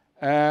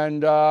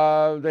 and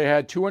they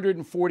had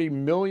 240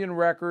 million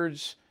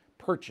records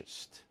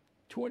purchased.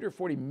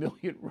 240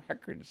 million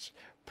records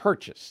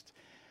purchased.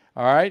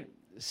 All right,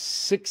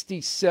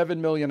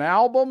 67 million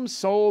albums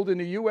sold in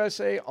the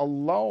USA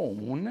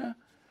alone.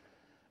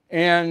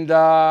 And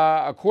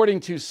according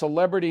to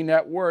Celebrity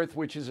Net Worth,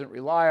 which isn't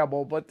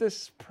reliable, but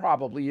this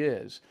probably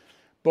is,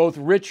 both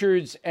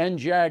Richards and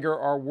Jagger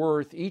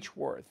are each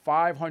worth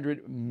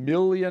 $500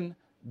 million.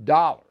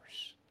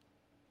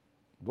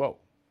 Whoa.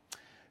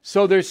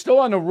 So they're still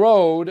on the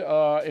road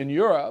in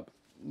Europe,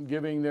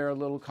 giving their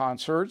little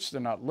concerts.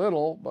 They're not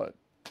little, but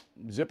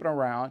zipping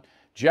around.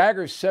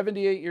 Jagger's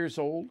 78 years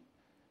old.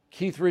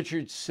 Keith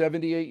Richards,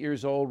 78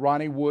 years old.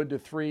 Ronnie Wood, the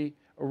three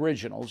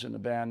originals in the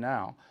band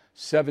now,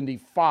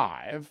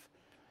 75.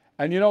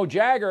 And, you know,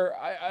 Jagger,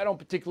 I don't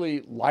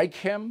particularly like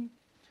him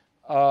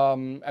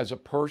as a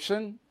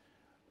person.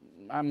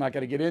 I'm not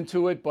going to get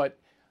into it, but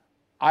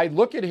I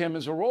look at him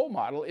as a role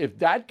model. If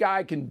that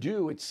guy can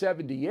do at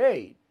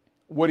 78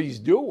 what he's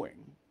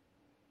doing,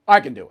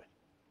 I can do it.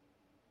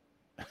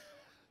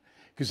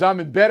 Because I'm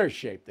in better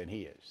shape than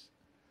he is.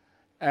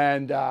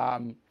 And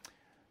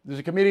there's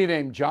a comedian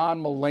named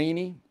John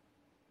Mulaney.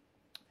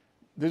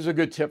 This is a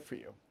good tip for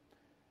you.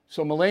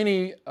 So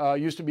Mulaney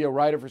used to be a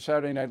writer for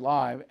Saturday Night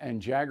Live, and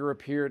Jagger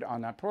appeared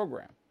on that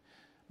program.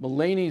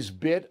 Mulaney's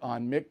bit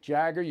on Mick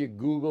Jagger, you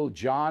Google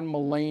John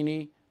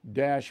Mulaney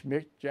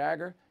Mick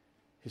Jagger,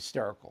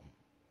 hysterical.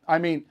 I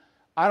mean,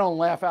 I don't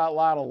laugh out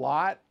loud a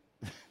lot.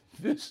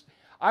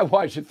 I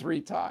watched it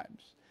 3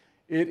 times.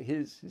 It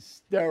is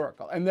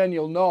hysterical. And then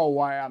you'll know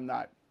why I'm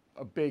not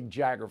a big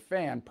Jagger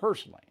fan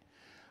personally.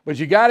 But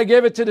you got to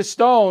give it to the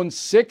Stones.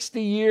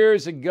 60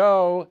 years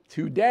ago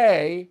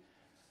today,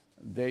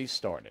 they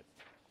started.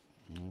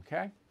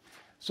 Okay?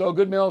 So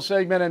good meal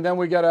segment, and then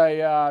we got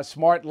a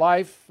Smart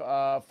Life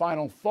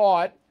final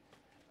thought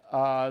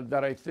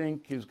that I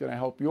think is going to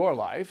help your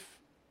life,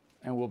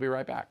 and we'll be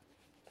right back.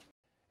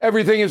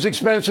 Everything is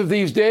expensive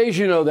these days,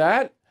 you know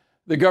that.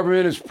 The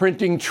government is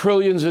printing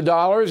trillions of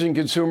dollars and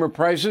consumer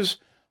prices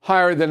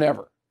higher than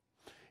ever.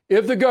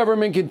 If the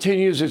government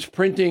continues its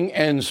printing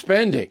and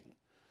spending,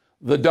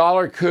 the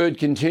dollar could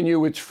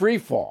continue its free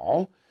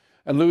fall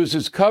and lose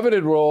its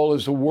coveted role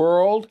as the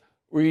world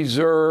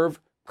reserve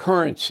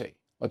currency.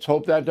 Let's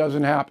hope that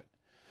doesn't happen.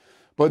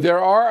 But there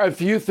are a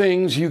few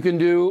things you can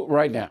do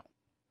right now.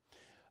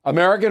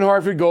 American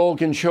Hartford Gold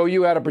can show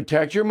you how to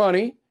protect your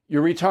money,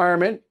 your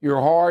retirement,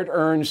 your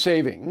hard-earned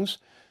savings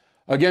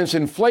against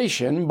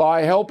inflation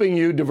by helping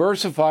you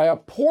diversify a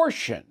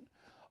portion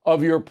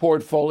of your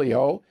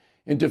portfolio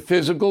into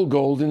physical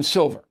gold and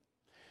silver.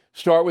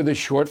 Start with a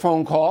short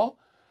phone call,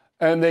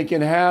 and they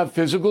can have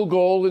physical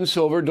gold and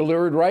silver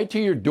delivered right to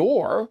your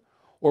door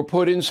or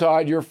put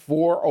inside your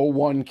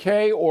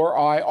 401k or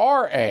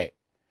IRA.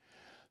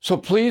 So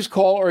please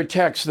call or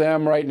text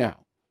them right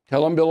now.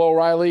 Tell them Bill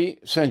O'Reilly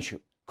sent you.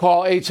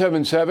 Call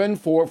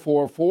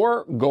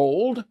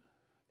 877-444-GOLD,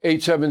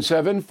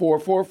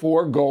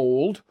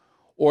 877-444-GOLD,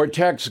 or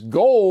text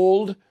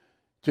GOLD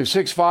to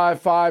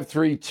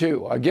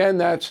 65532. Again,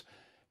 that's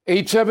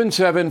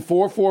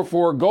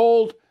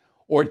 877-444-GOLD,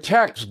 or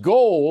text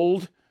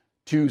GOLD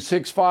to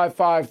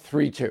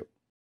 65532.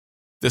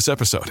 This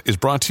episode is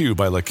brought to you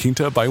by La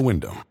Quinta by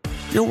Wyndham.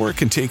 Your work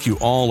can take you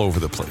all over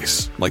the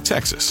place, like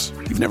Texas.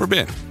 You've never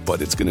been,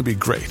 but it's going to be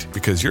great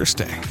because you're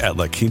staying at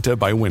La Quinta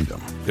by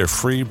Wyndham. Their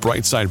free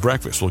Bright Side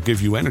breakfast will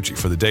give you energy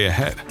for the day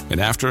ahead.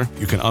 And after,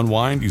 you can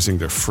unwind using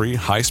their free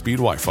high-speed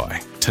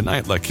Wi-Fi.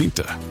 Tonight, La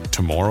Quinta.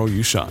 Tomorrow,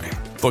 you shine.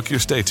 Book your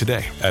stay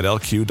today at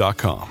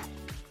LQ.com.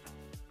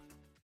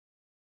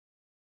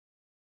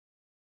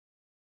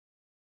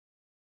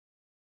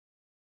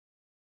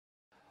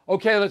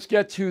 Okay, let's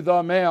get to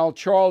the mail.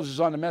 Charles is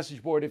on the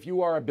message board. If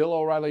you are a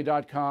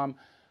BillO'Reilly.com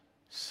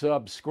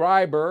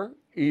subscriber,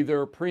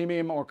 either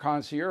premium or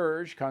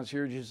concierge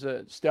is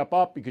a step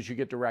up because you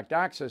get direct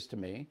access to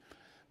me,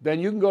 then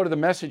you can go to the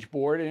message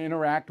board and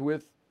interact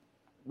with,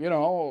 you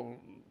know,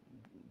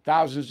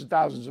 thousands and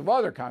thousands of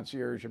other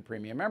concierge and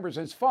premium members.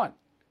 It's fun.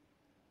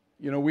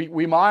 You know,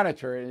 we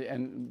monitor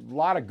and a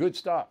lot of good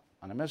stuff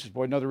on the message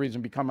board. Another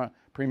reason to become a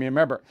premium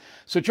member.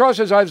 So Charles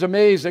says, I was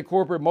amazed that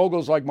corporate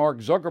moguls like Mark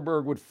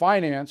Zuckerberg would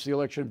finance the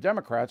election of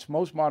Democrats.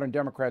 Most modern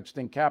Democrats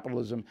think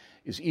capitalism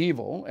is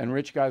evil, and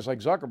rich guys like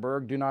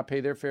Zuckerberg do not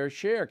pay their fair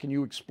share. Can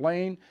you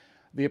explain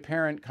the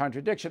apparent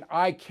contradiction?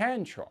 I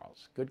can,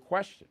 Charles. Good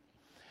question.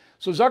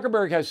 So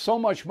Zuckerberg has so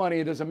much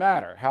money, it doesn't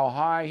matter how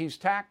high he's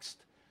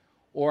taxed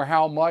or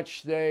how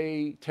much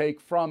they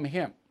take from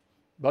him.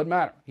 Doesn't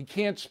matter. He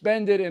can't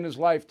spend it in his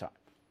lifetime.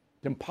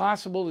 It's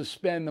impossible to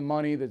spend the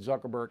money that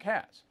Zuckerberg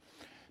has.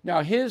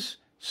 Now, his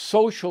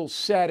social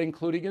set,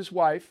 including his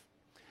wife,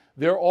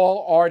 they're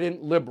all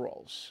ardent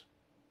liberals.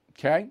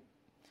 Okay?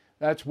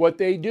 That's what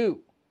they do.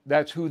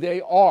 That's who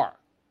they are.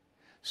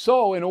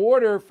 So in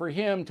order for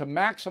him to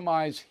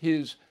maximize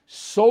his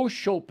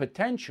social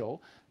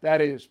potential,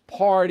 that is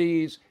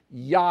parties,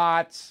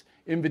 yachts,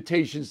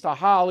 invitations to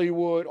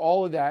Hollywood,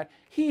 all of that,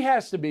 he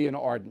has to be an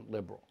ardent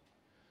liberal.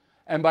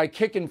 And by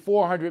kicking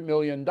 $400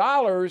 million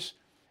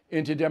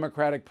into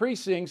Democratic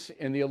precincts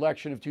in the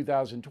election of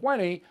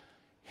 2020,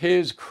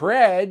 his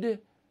cred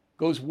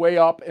goes way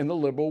up in the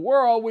liberal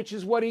world, which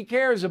is what he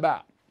cares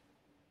about.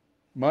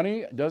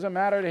 Money doesn't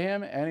matter to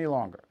him any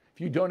longer.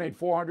 If you donate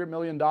 $400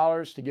 million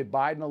to get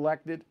Biden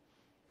elected,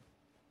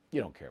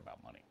 you don't care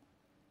about money.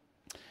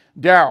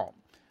 Daryl,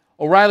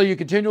 O'Reilly, you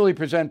continually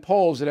present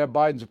polls that have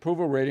Biden's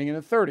approval rating in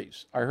the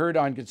 30s. I heard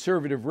on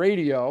conservative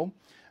radio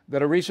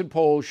that a recent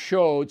poll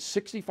showed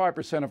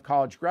 65% of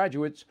college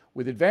graduates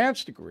with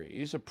advanced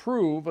degrees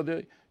approve of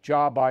the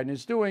job Biden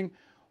is doing.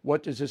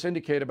 What does this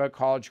indicate about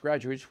college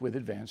graduates with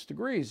advanced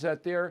degrees?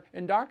 That they're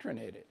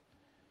indoctrinated.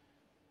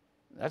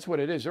 That's what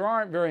it is. There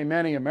aren't very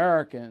many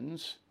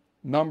Americans,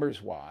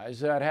 numbers-wise,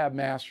 that have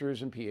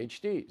masters and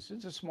PhDs.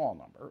 It's a small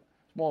number,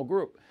 small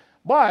group.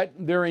 But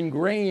they're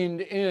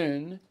ingrained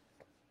in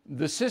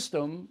the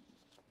system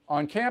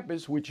on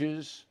campus, which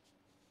is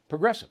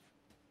progressive.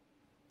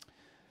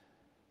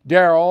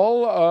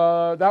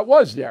 Daryl, that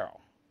was Daryl.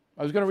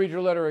 I was going to read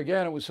your letter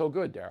again. It was so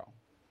good, Daryl.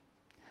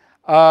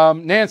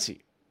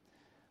 Nancy,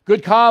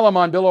 good column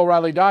on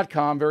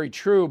BillO'Reilly.com, very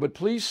true, but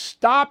please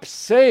stop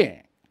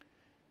saying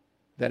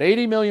that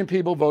 80 million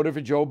people voted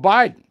for Joe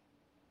Biden.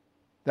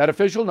 That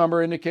official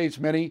number indicates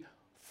many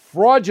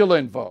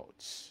fraudulent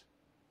votes.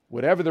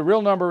 Whatever the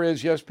real number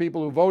is, yes,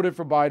 people who voted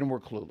for Biden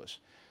were clueless.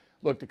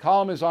 Look, the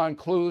column is on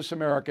clueless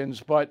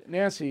Americans, but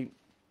Nancy,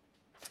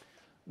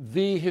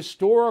 the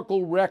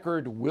historical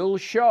record will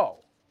show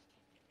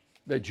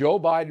that Joe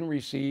Biden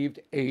received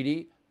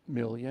 80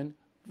 million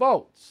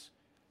votes.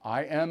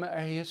 I am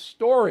a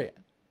historian.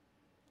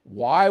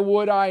 Why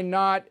would I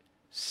not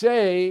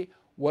say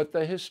what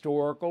the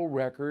historical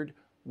record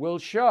will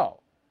show?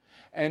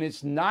 And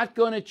it's not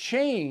going to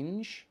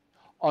change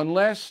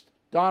unless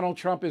Donald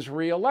Trump is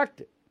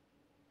reelected.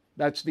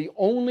 That's the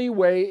only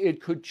way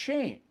it could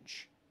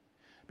change.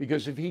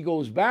 Because if he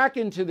goes back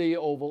into the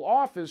Oval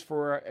Office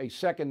for a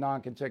second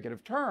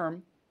non-consecutive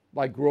term,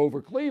 like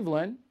Grover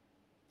Cleveland,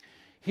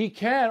 he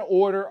can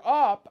order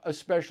up a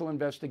special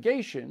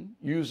investigation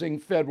using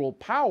federal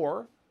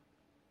power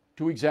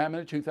to examine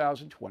the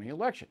 2020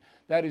 election.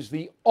 That is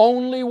the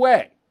only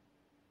way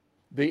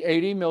the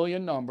 80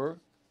 million number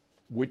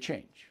would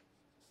change.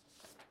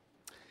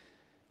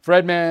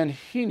 Fred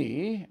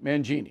Mangini,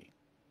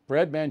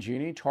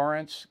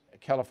 Torrance,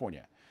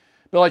 California.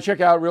 Bill, I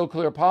check out Real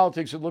Clear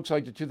Politics. It looks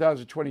like the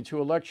 2022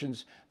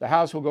 elections, the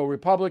House will go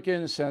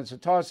Republican, the Senate's a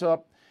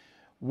toss-up.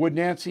 Would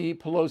Nancy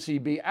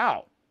Pelosi be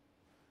out?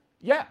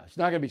 Yeah, she's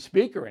not going to be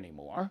Speaker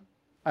anymore.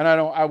 And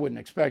I wouldn't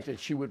expect that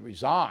she would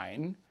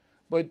resign,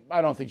 but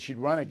I don't think she'd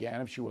run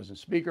again if she wasn't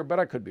Speaker, but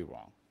I could be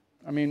wrong.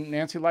 I mean,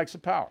 Nancy likes the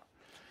power.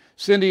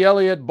 Cindy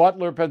Elliott,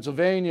 Butler,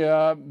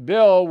 Pennsylvania.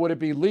 Bill, would it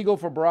be legal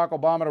for Barack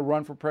Obama to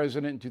run for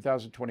president in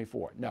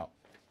 2024? No.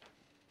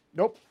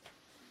 Nope.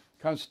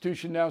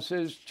 Constitution now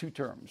says 2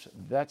 terms.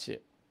 That's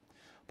it.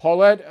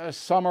 Paulette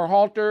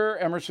Summerhalter,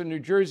 Emerson, New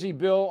Jersey.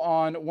 Bill,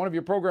 on one of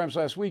your programs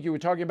last week, you were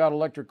talking about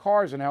electric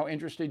cars and how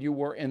interested you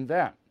were in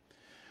them.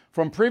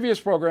 From previous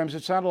programs,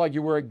 it sounded like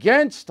you were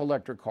against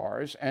electric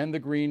cars and the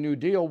Green New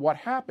Deal. What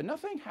happened?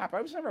 Nothing happened.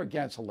 I was never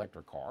against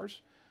electric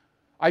cars.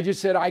 I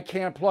just said I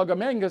can't plug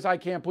them in because I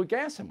can't put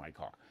gas in my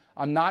car.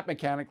 I'm not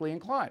mechanically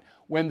inclined.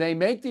 When they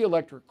make the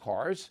electric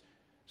cars,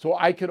 so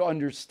I could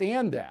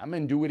understand them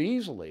and do it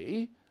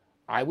easily,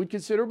 I would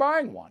consider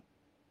buying one.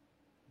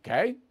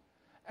 Okay?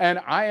 And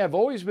I have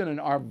always been an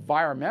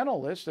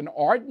environmentalist, an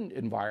ardent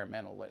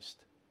environmentalist.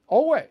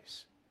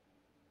 Always.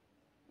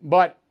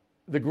 But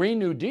the Green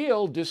New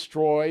Deal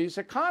destroys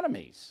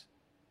economies.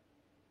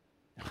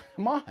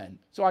 Come on.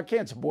 So I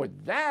can't support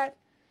that.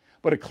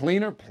 But a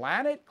cleaner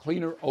planet,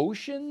 cleaner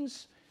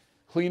oceans,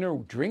 cleaner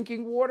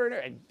drinking water,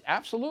 I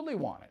absolutely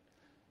want it.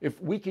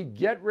 If we could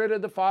get rid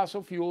of the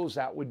fossil fuels,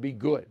 that would be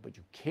good. But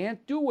you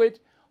can't do it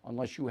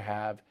unless you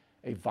have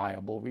a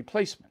viable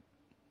replacement.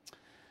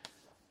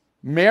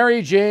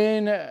 Mary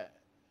Jane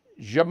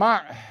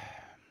Jamar.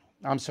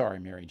 I'm sorry,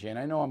 Mary Jane.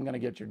 I know I'm going to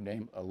get your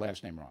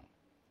last name wrong.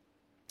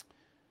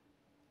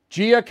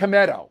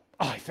 Giacometto.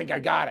 Oh, I think I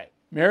got it.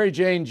 Mary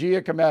Jane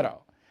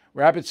Giacometto,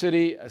 Rapid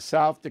City,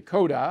 South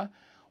Dakota.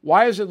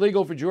 Why is it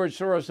legal for George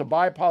Soros to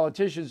buy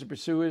politicians to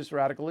pursue his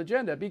radical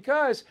agenda?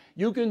 Because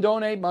you can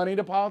donate money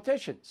to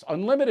politicians,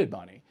 unlimited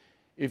money,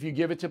 if you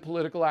give it to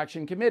political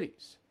action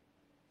committees.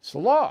 It's the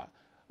law.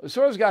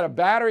 Soros got a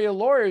battery of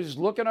lawyers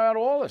looking at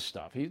all this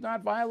stuff. He's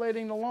not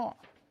violating the law.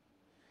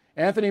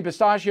 Anthony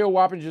Pistachio,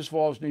 Wappingers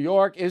Falls, New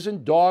York.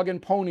 Isn't dog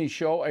and pony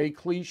show a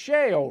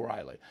cliche,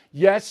 O'Reilly?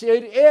 Yes,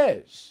 it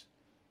is.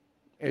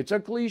 It's a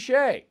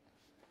cliche.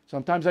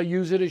 Sometimes I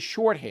use it as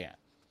shorthand.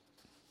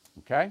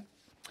 Okay?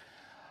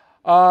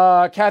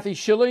 Kathy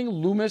Schilling,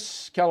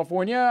 Loomis,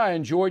 California. I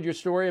enjoyed your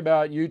story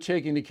about you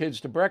taking the kids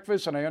to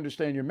breakfast, and I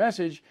understand your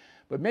message,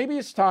 but maybe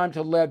it's time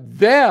to let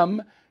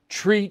them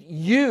treat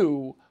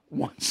you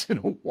once in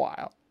a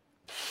while.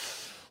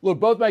 Look,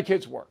 both my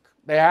kids work.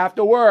 They have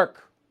to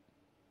work,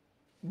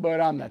 but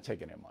I'm not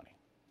taking their money.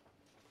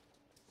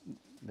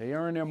 They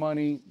earn their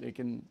money. They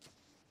can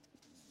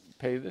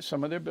pay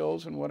some of their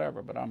bills and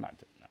whatever, but I'm not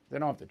doing that. They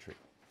don't have to treat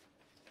me.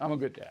 I'm a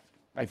good dad,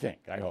 I think,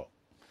 I hope.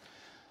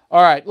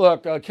 All right,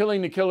 look,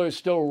 Killing the Killer is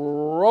still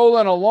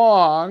rolling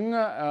along,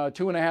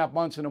 2.5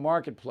 months in the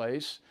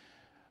marketplace.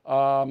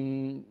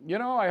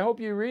 I hope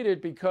you read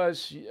it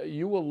because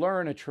you will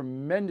learn a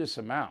tremendous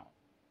amount.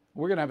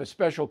 We're going to have a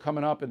special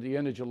coming up at the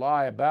end of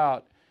July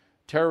about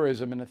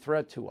terrorism and the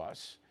threat to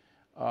us.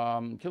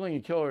 Killing the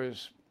Killer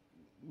is,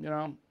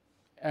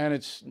 and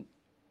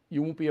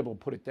you won't be able to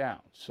put it down.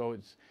 So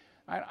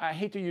I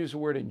hate to use the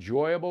word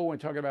enjoyable when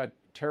talking about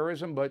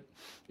terrorism, but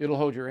it'll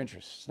hold your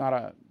interest. It's not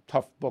a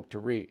tough book to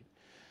read.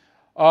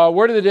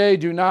 Word of the day,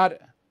 do not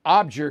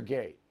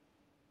objurgate.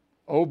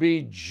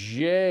 O-B-J-U-R-G-A-T-E,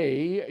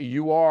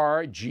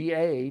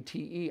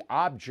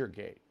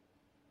 objurgate.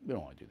 We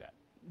don't want to do that.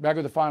 Back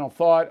with the final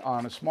thought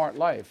on A Smart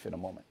Life in a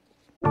moment.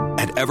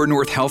 At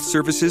Evernorth Health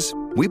Services,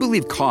 we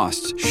believe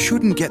costs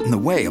shouldn't get in the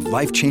way of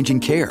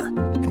life-changing care,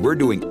 and we're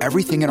doing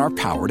everything in our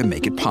power to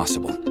make it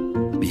possible.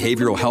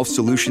 Behavioral health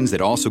solutions that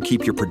also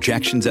keep your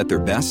projections at their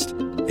best?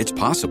 It's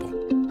possible.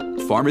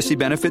 Pharmacy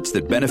benefits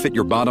that benefit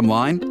your bottom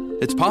line?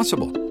 It's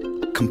possible.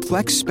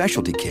 Complex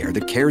specialty care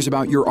that cares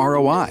about your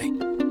ROI?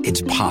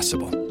 It's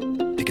possible.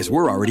 Because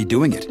we're already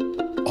doing it.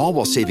 All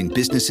while saving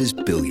businesses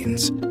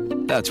billions.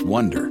 That's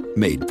Wonder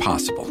made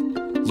possible.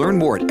 Learn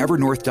more at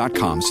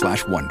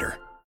evernorth.com/wonder.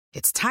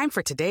 It's time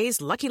for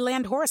today's Lucky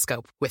Land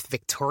horoscope with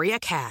Victoria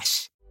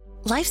Cash.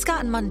 Life's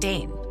gotten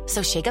mundane,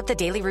 so shake up the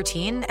daily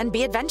routine and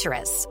be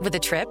adventurous with a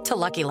trip to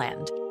Lucky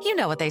Land. You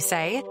know what they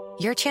say,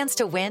 your chance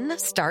to win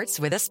starts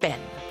with a spin.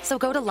 So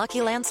go to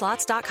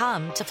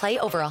LuckyLandSlots.com to play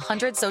over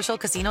 100 social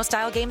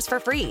casino-style games for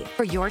free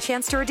for your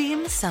chance to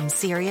redeem some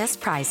serious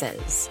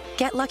prizes.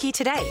 Get lucky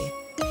today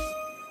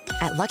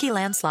at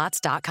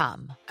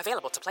LuckyLandSlots.com.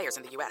 Available to players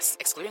in the U.S.,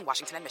 excluding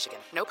Washington and Michigan.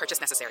 No purchase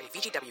necessary.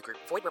 VGW Group.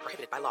 Void where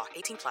prohibited by law.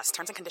 18+.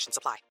 Terms and conditions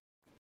apply.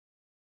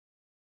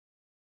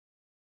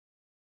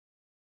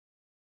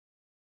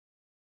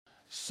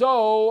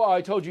 So I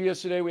told you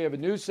yesterday we have a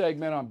new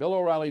segment on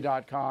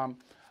BillO'Reilly.com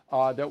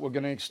that we're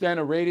going to extend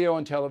a radio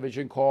and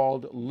television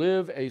called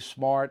Live a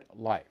Smart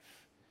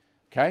Life.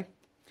 Okay?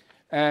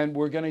 And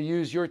we're going to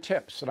use your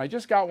tips. And I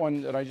just got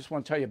one that I just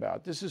want to tell you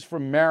about. This is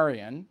from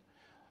Marion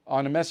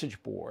on a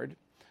message board.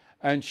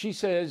 And she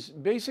says,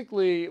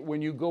 basically, when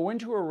you go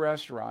into a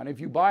restaurant, if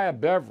you buy a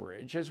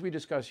beverage, as we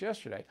discussed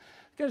yesterday,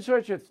 it's going to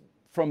charge you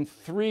from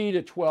 $3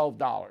 to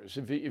 $12.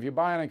 If you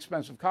buy an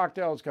expensive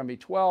cocktail, it's going to be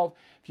 $12.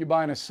 If you're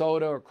buying a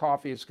soda or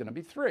coffee, it's going to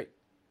be $3.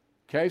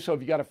 Okay, so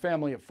if you got a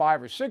family of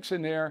 5 or 6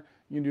 in there,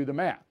 you can do the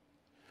math.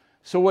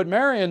 So what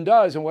Marion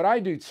does, and what I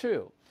do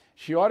too,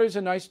 she orders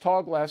a nice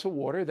tall glass of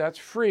water. That's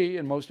free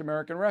in most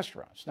American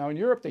restaurants. Now in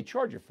Europe, they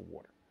charge you for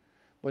water,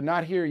 but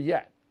not here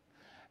yet.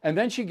 And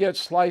then she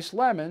gets sliced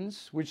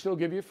lemons, which they'll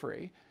give you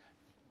free,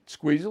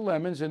 squeeze the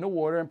lemons in the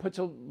water and puts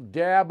a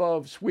dab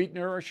of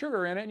sweetener or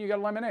sugar in it, and you got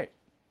a lemonade.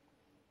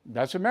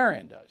 That's what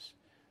Marion does.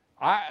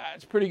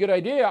 It's a pretty good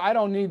idea. I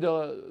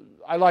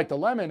like the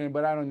lemon,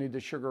 but I don't need the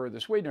sugar or the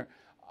sweetener,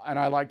 and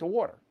I like the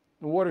water.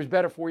 The water is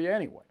better for you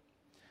anyway.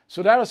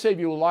 So that'll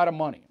save you a lot of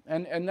money,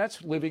 and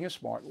that's living a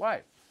smart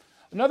life.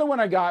 Another one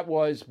I got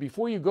was,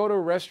 before you go to a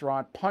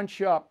restaurant,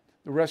 punch up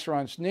the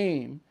restaurant's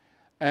name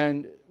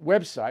and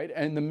website,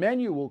 and the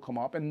menu will come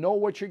up and know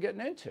what you're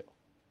getting into.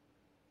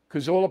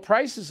 Because all the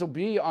prices will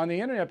be on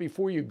the internet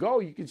before you go.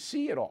 You can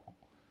see it all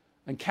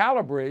and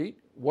calibrate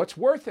what's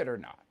worth it or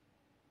not.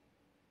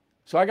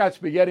 So I got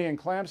spaghetti and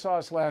clam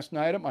sauce last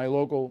night at my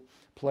local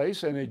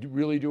place, and they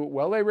really do it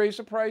well. They raised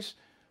the price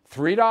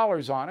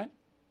 $3 on it.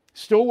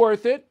 Still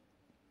worth it.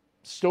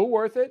 Still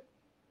worth it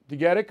to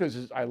get it,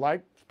 because I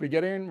like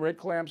spaghetti and red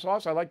clam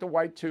sauce. I like the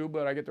white too,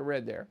 but I get the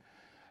red there.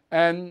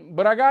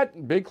 But I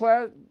got big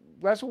glass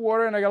of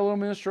water, and I got a little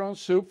minestrone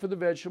soup for the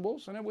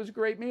vegetables, and it was a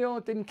great meal.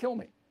 It didn't kill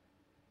me.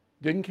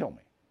 Didn't kill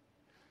me.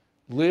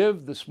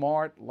 Live the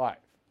smart life.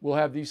 We'll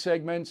have these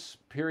segments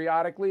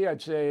periodically,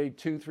 I'd say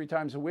 2-3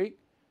 times a week.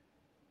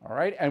 All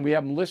right, and we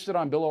have them listed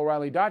on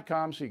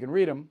BillO'Reilly.com so you can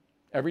read them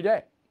every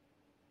day.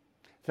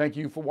 Thank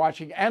you for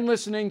watching and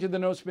listening to the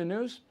No Spin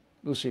News.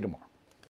 We'll see you tomorrow.